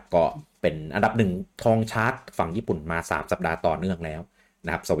นะครับก็เป็นอันดับหนึ่งทองชาร์ตฝั่งญี่ปุ่นมา3สัปดาห์ต่อเนื่องแล้วน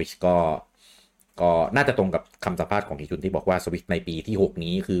ะครับสวิชก็น่าจะตรงกับคำสัมภาษณ์ของฮิจุนที่บอกว่าสวิชในปีที่6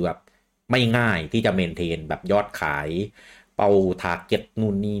นี้คือแบบไม่ง่ายที่จะเมนเทนแบบยอดขายเป้าทาร์เก็ต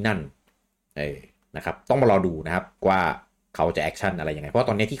นู่นนี่นั่นนะครับต้องมารอดูนะครับว่าเขาจะแอคชั่นอะไรยังไงเพราะ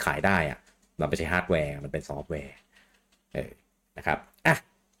ตอนนี้ที่ขายได้อะมันไม่ใช่ฮาร์ดแวร์มันเป็นซอฟต์แวร์นะครับ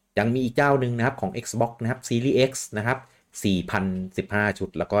ยังมีอีกเจ้าหนึ่งนะครับของ Xbox นะครับ Series X นะครับ 4,015 ชุด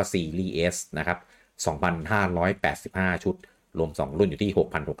แล้วก็ Series S นะครับ 2,585 ชุดรวม2รุ่นอยู่ที่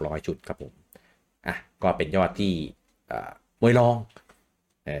 6,600 ชุดครับผมก็เป็นยอดที่มวยรอง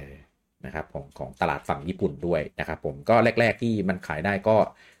นะครับของตลาดฝั่งญี่ปุ่นด้วยนะครับผมก็แรกๆที่มันขายได้ก็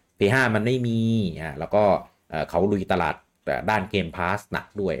P5 มันไม่มีแล้วก็เขาลุยตลาดด้านเกมพาสหนัก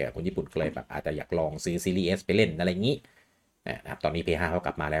ด้วยคนญี่ปุ่นก็เลยแบบอาจจะอยากลองซื้อ Series S ไปเล่นอะไรอย่างนี้นะครับตอนนี้ P5 เขาก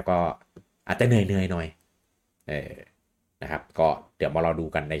ลับมาแล้วก็อาจจะเหนื่อยหน่อยนะครับก็เดี๋ยวมาเราดู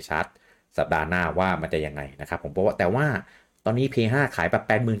กันในชาร์ตสัปดาห์หน้าว่ามันจะยังไงนะครับผมเพราะว่าแต่ว่าตอนนี้ P5 ขายแบบ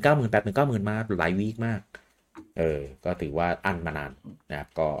 80,000 90,000 80,000 90,000 มาหลายวีคมากก็ถือว่าอั้นมานานนะครับ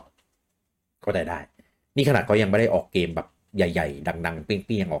ก็ได้นี่ขนาดเขายังไม่ได้ออกเกมแบบใหญ่ๆดังๆเ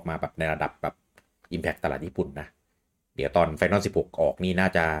ปี้ยงๆออกมาแบบในระดับแบบ Impact ตลาดญี่ปุ่นนะเดี๋ยวตอน Final 16 ออกนี่น่า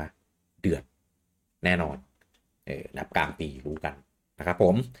จะเดือดแน่นอนนับกลางปีรู้กันนะครับผ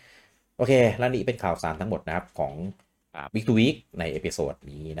มโอเคแล้วนี่เป็นข่าวสารทั้งหมดนะครับของ Week to Week ในเอพิโซด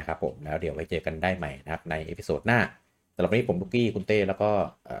นี้นะครับผมแล้วเดี๋ยวไว้เจอกันได้ใหม่นะครับในเอพิโซดหน้าสำหรับวันนี้ผมลูกกี้คุณเต้แล้วก็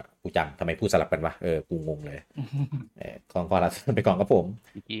กูจังทำไมพูดสลับกันวะกูงงเลยของก่อนละไปก่อนครับผม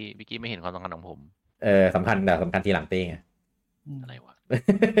วิกกี้ไม่เห็นความสำคัญของผมสำคัญทีหลังเต้ไงอะไรวะ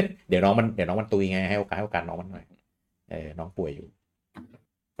เดี๋ยวน้องมันตุยไงให้โอกาสน้องมันหน่อยน้องป่วยอยู่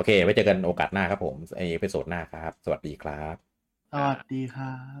โอเคไว้เจอกันโอกาสหน้าครับผมเอพิโซดหน้าครับสวัสดีครับสวัสดีค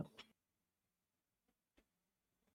รับ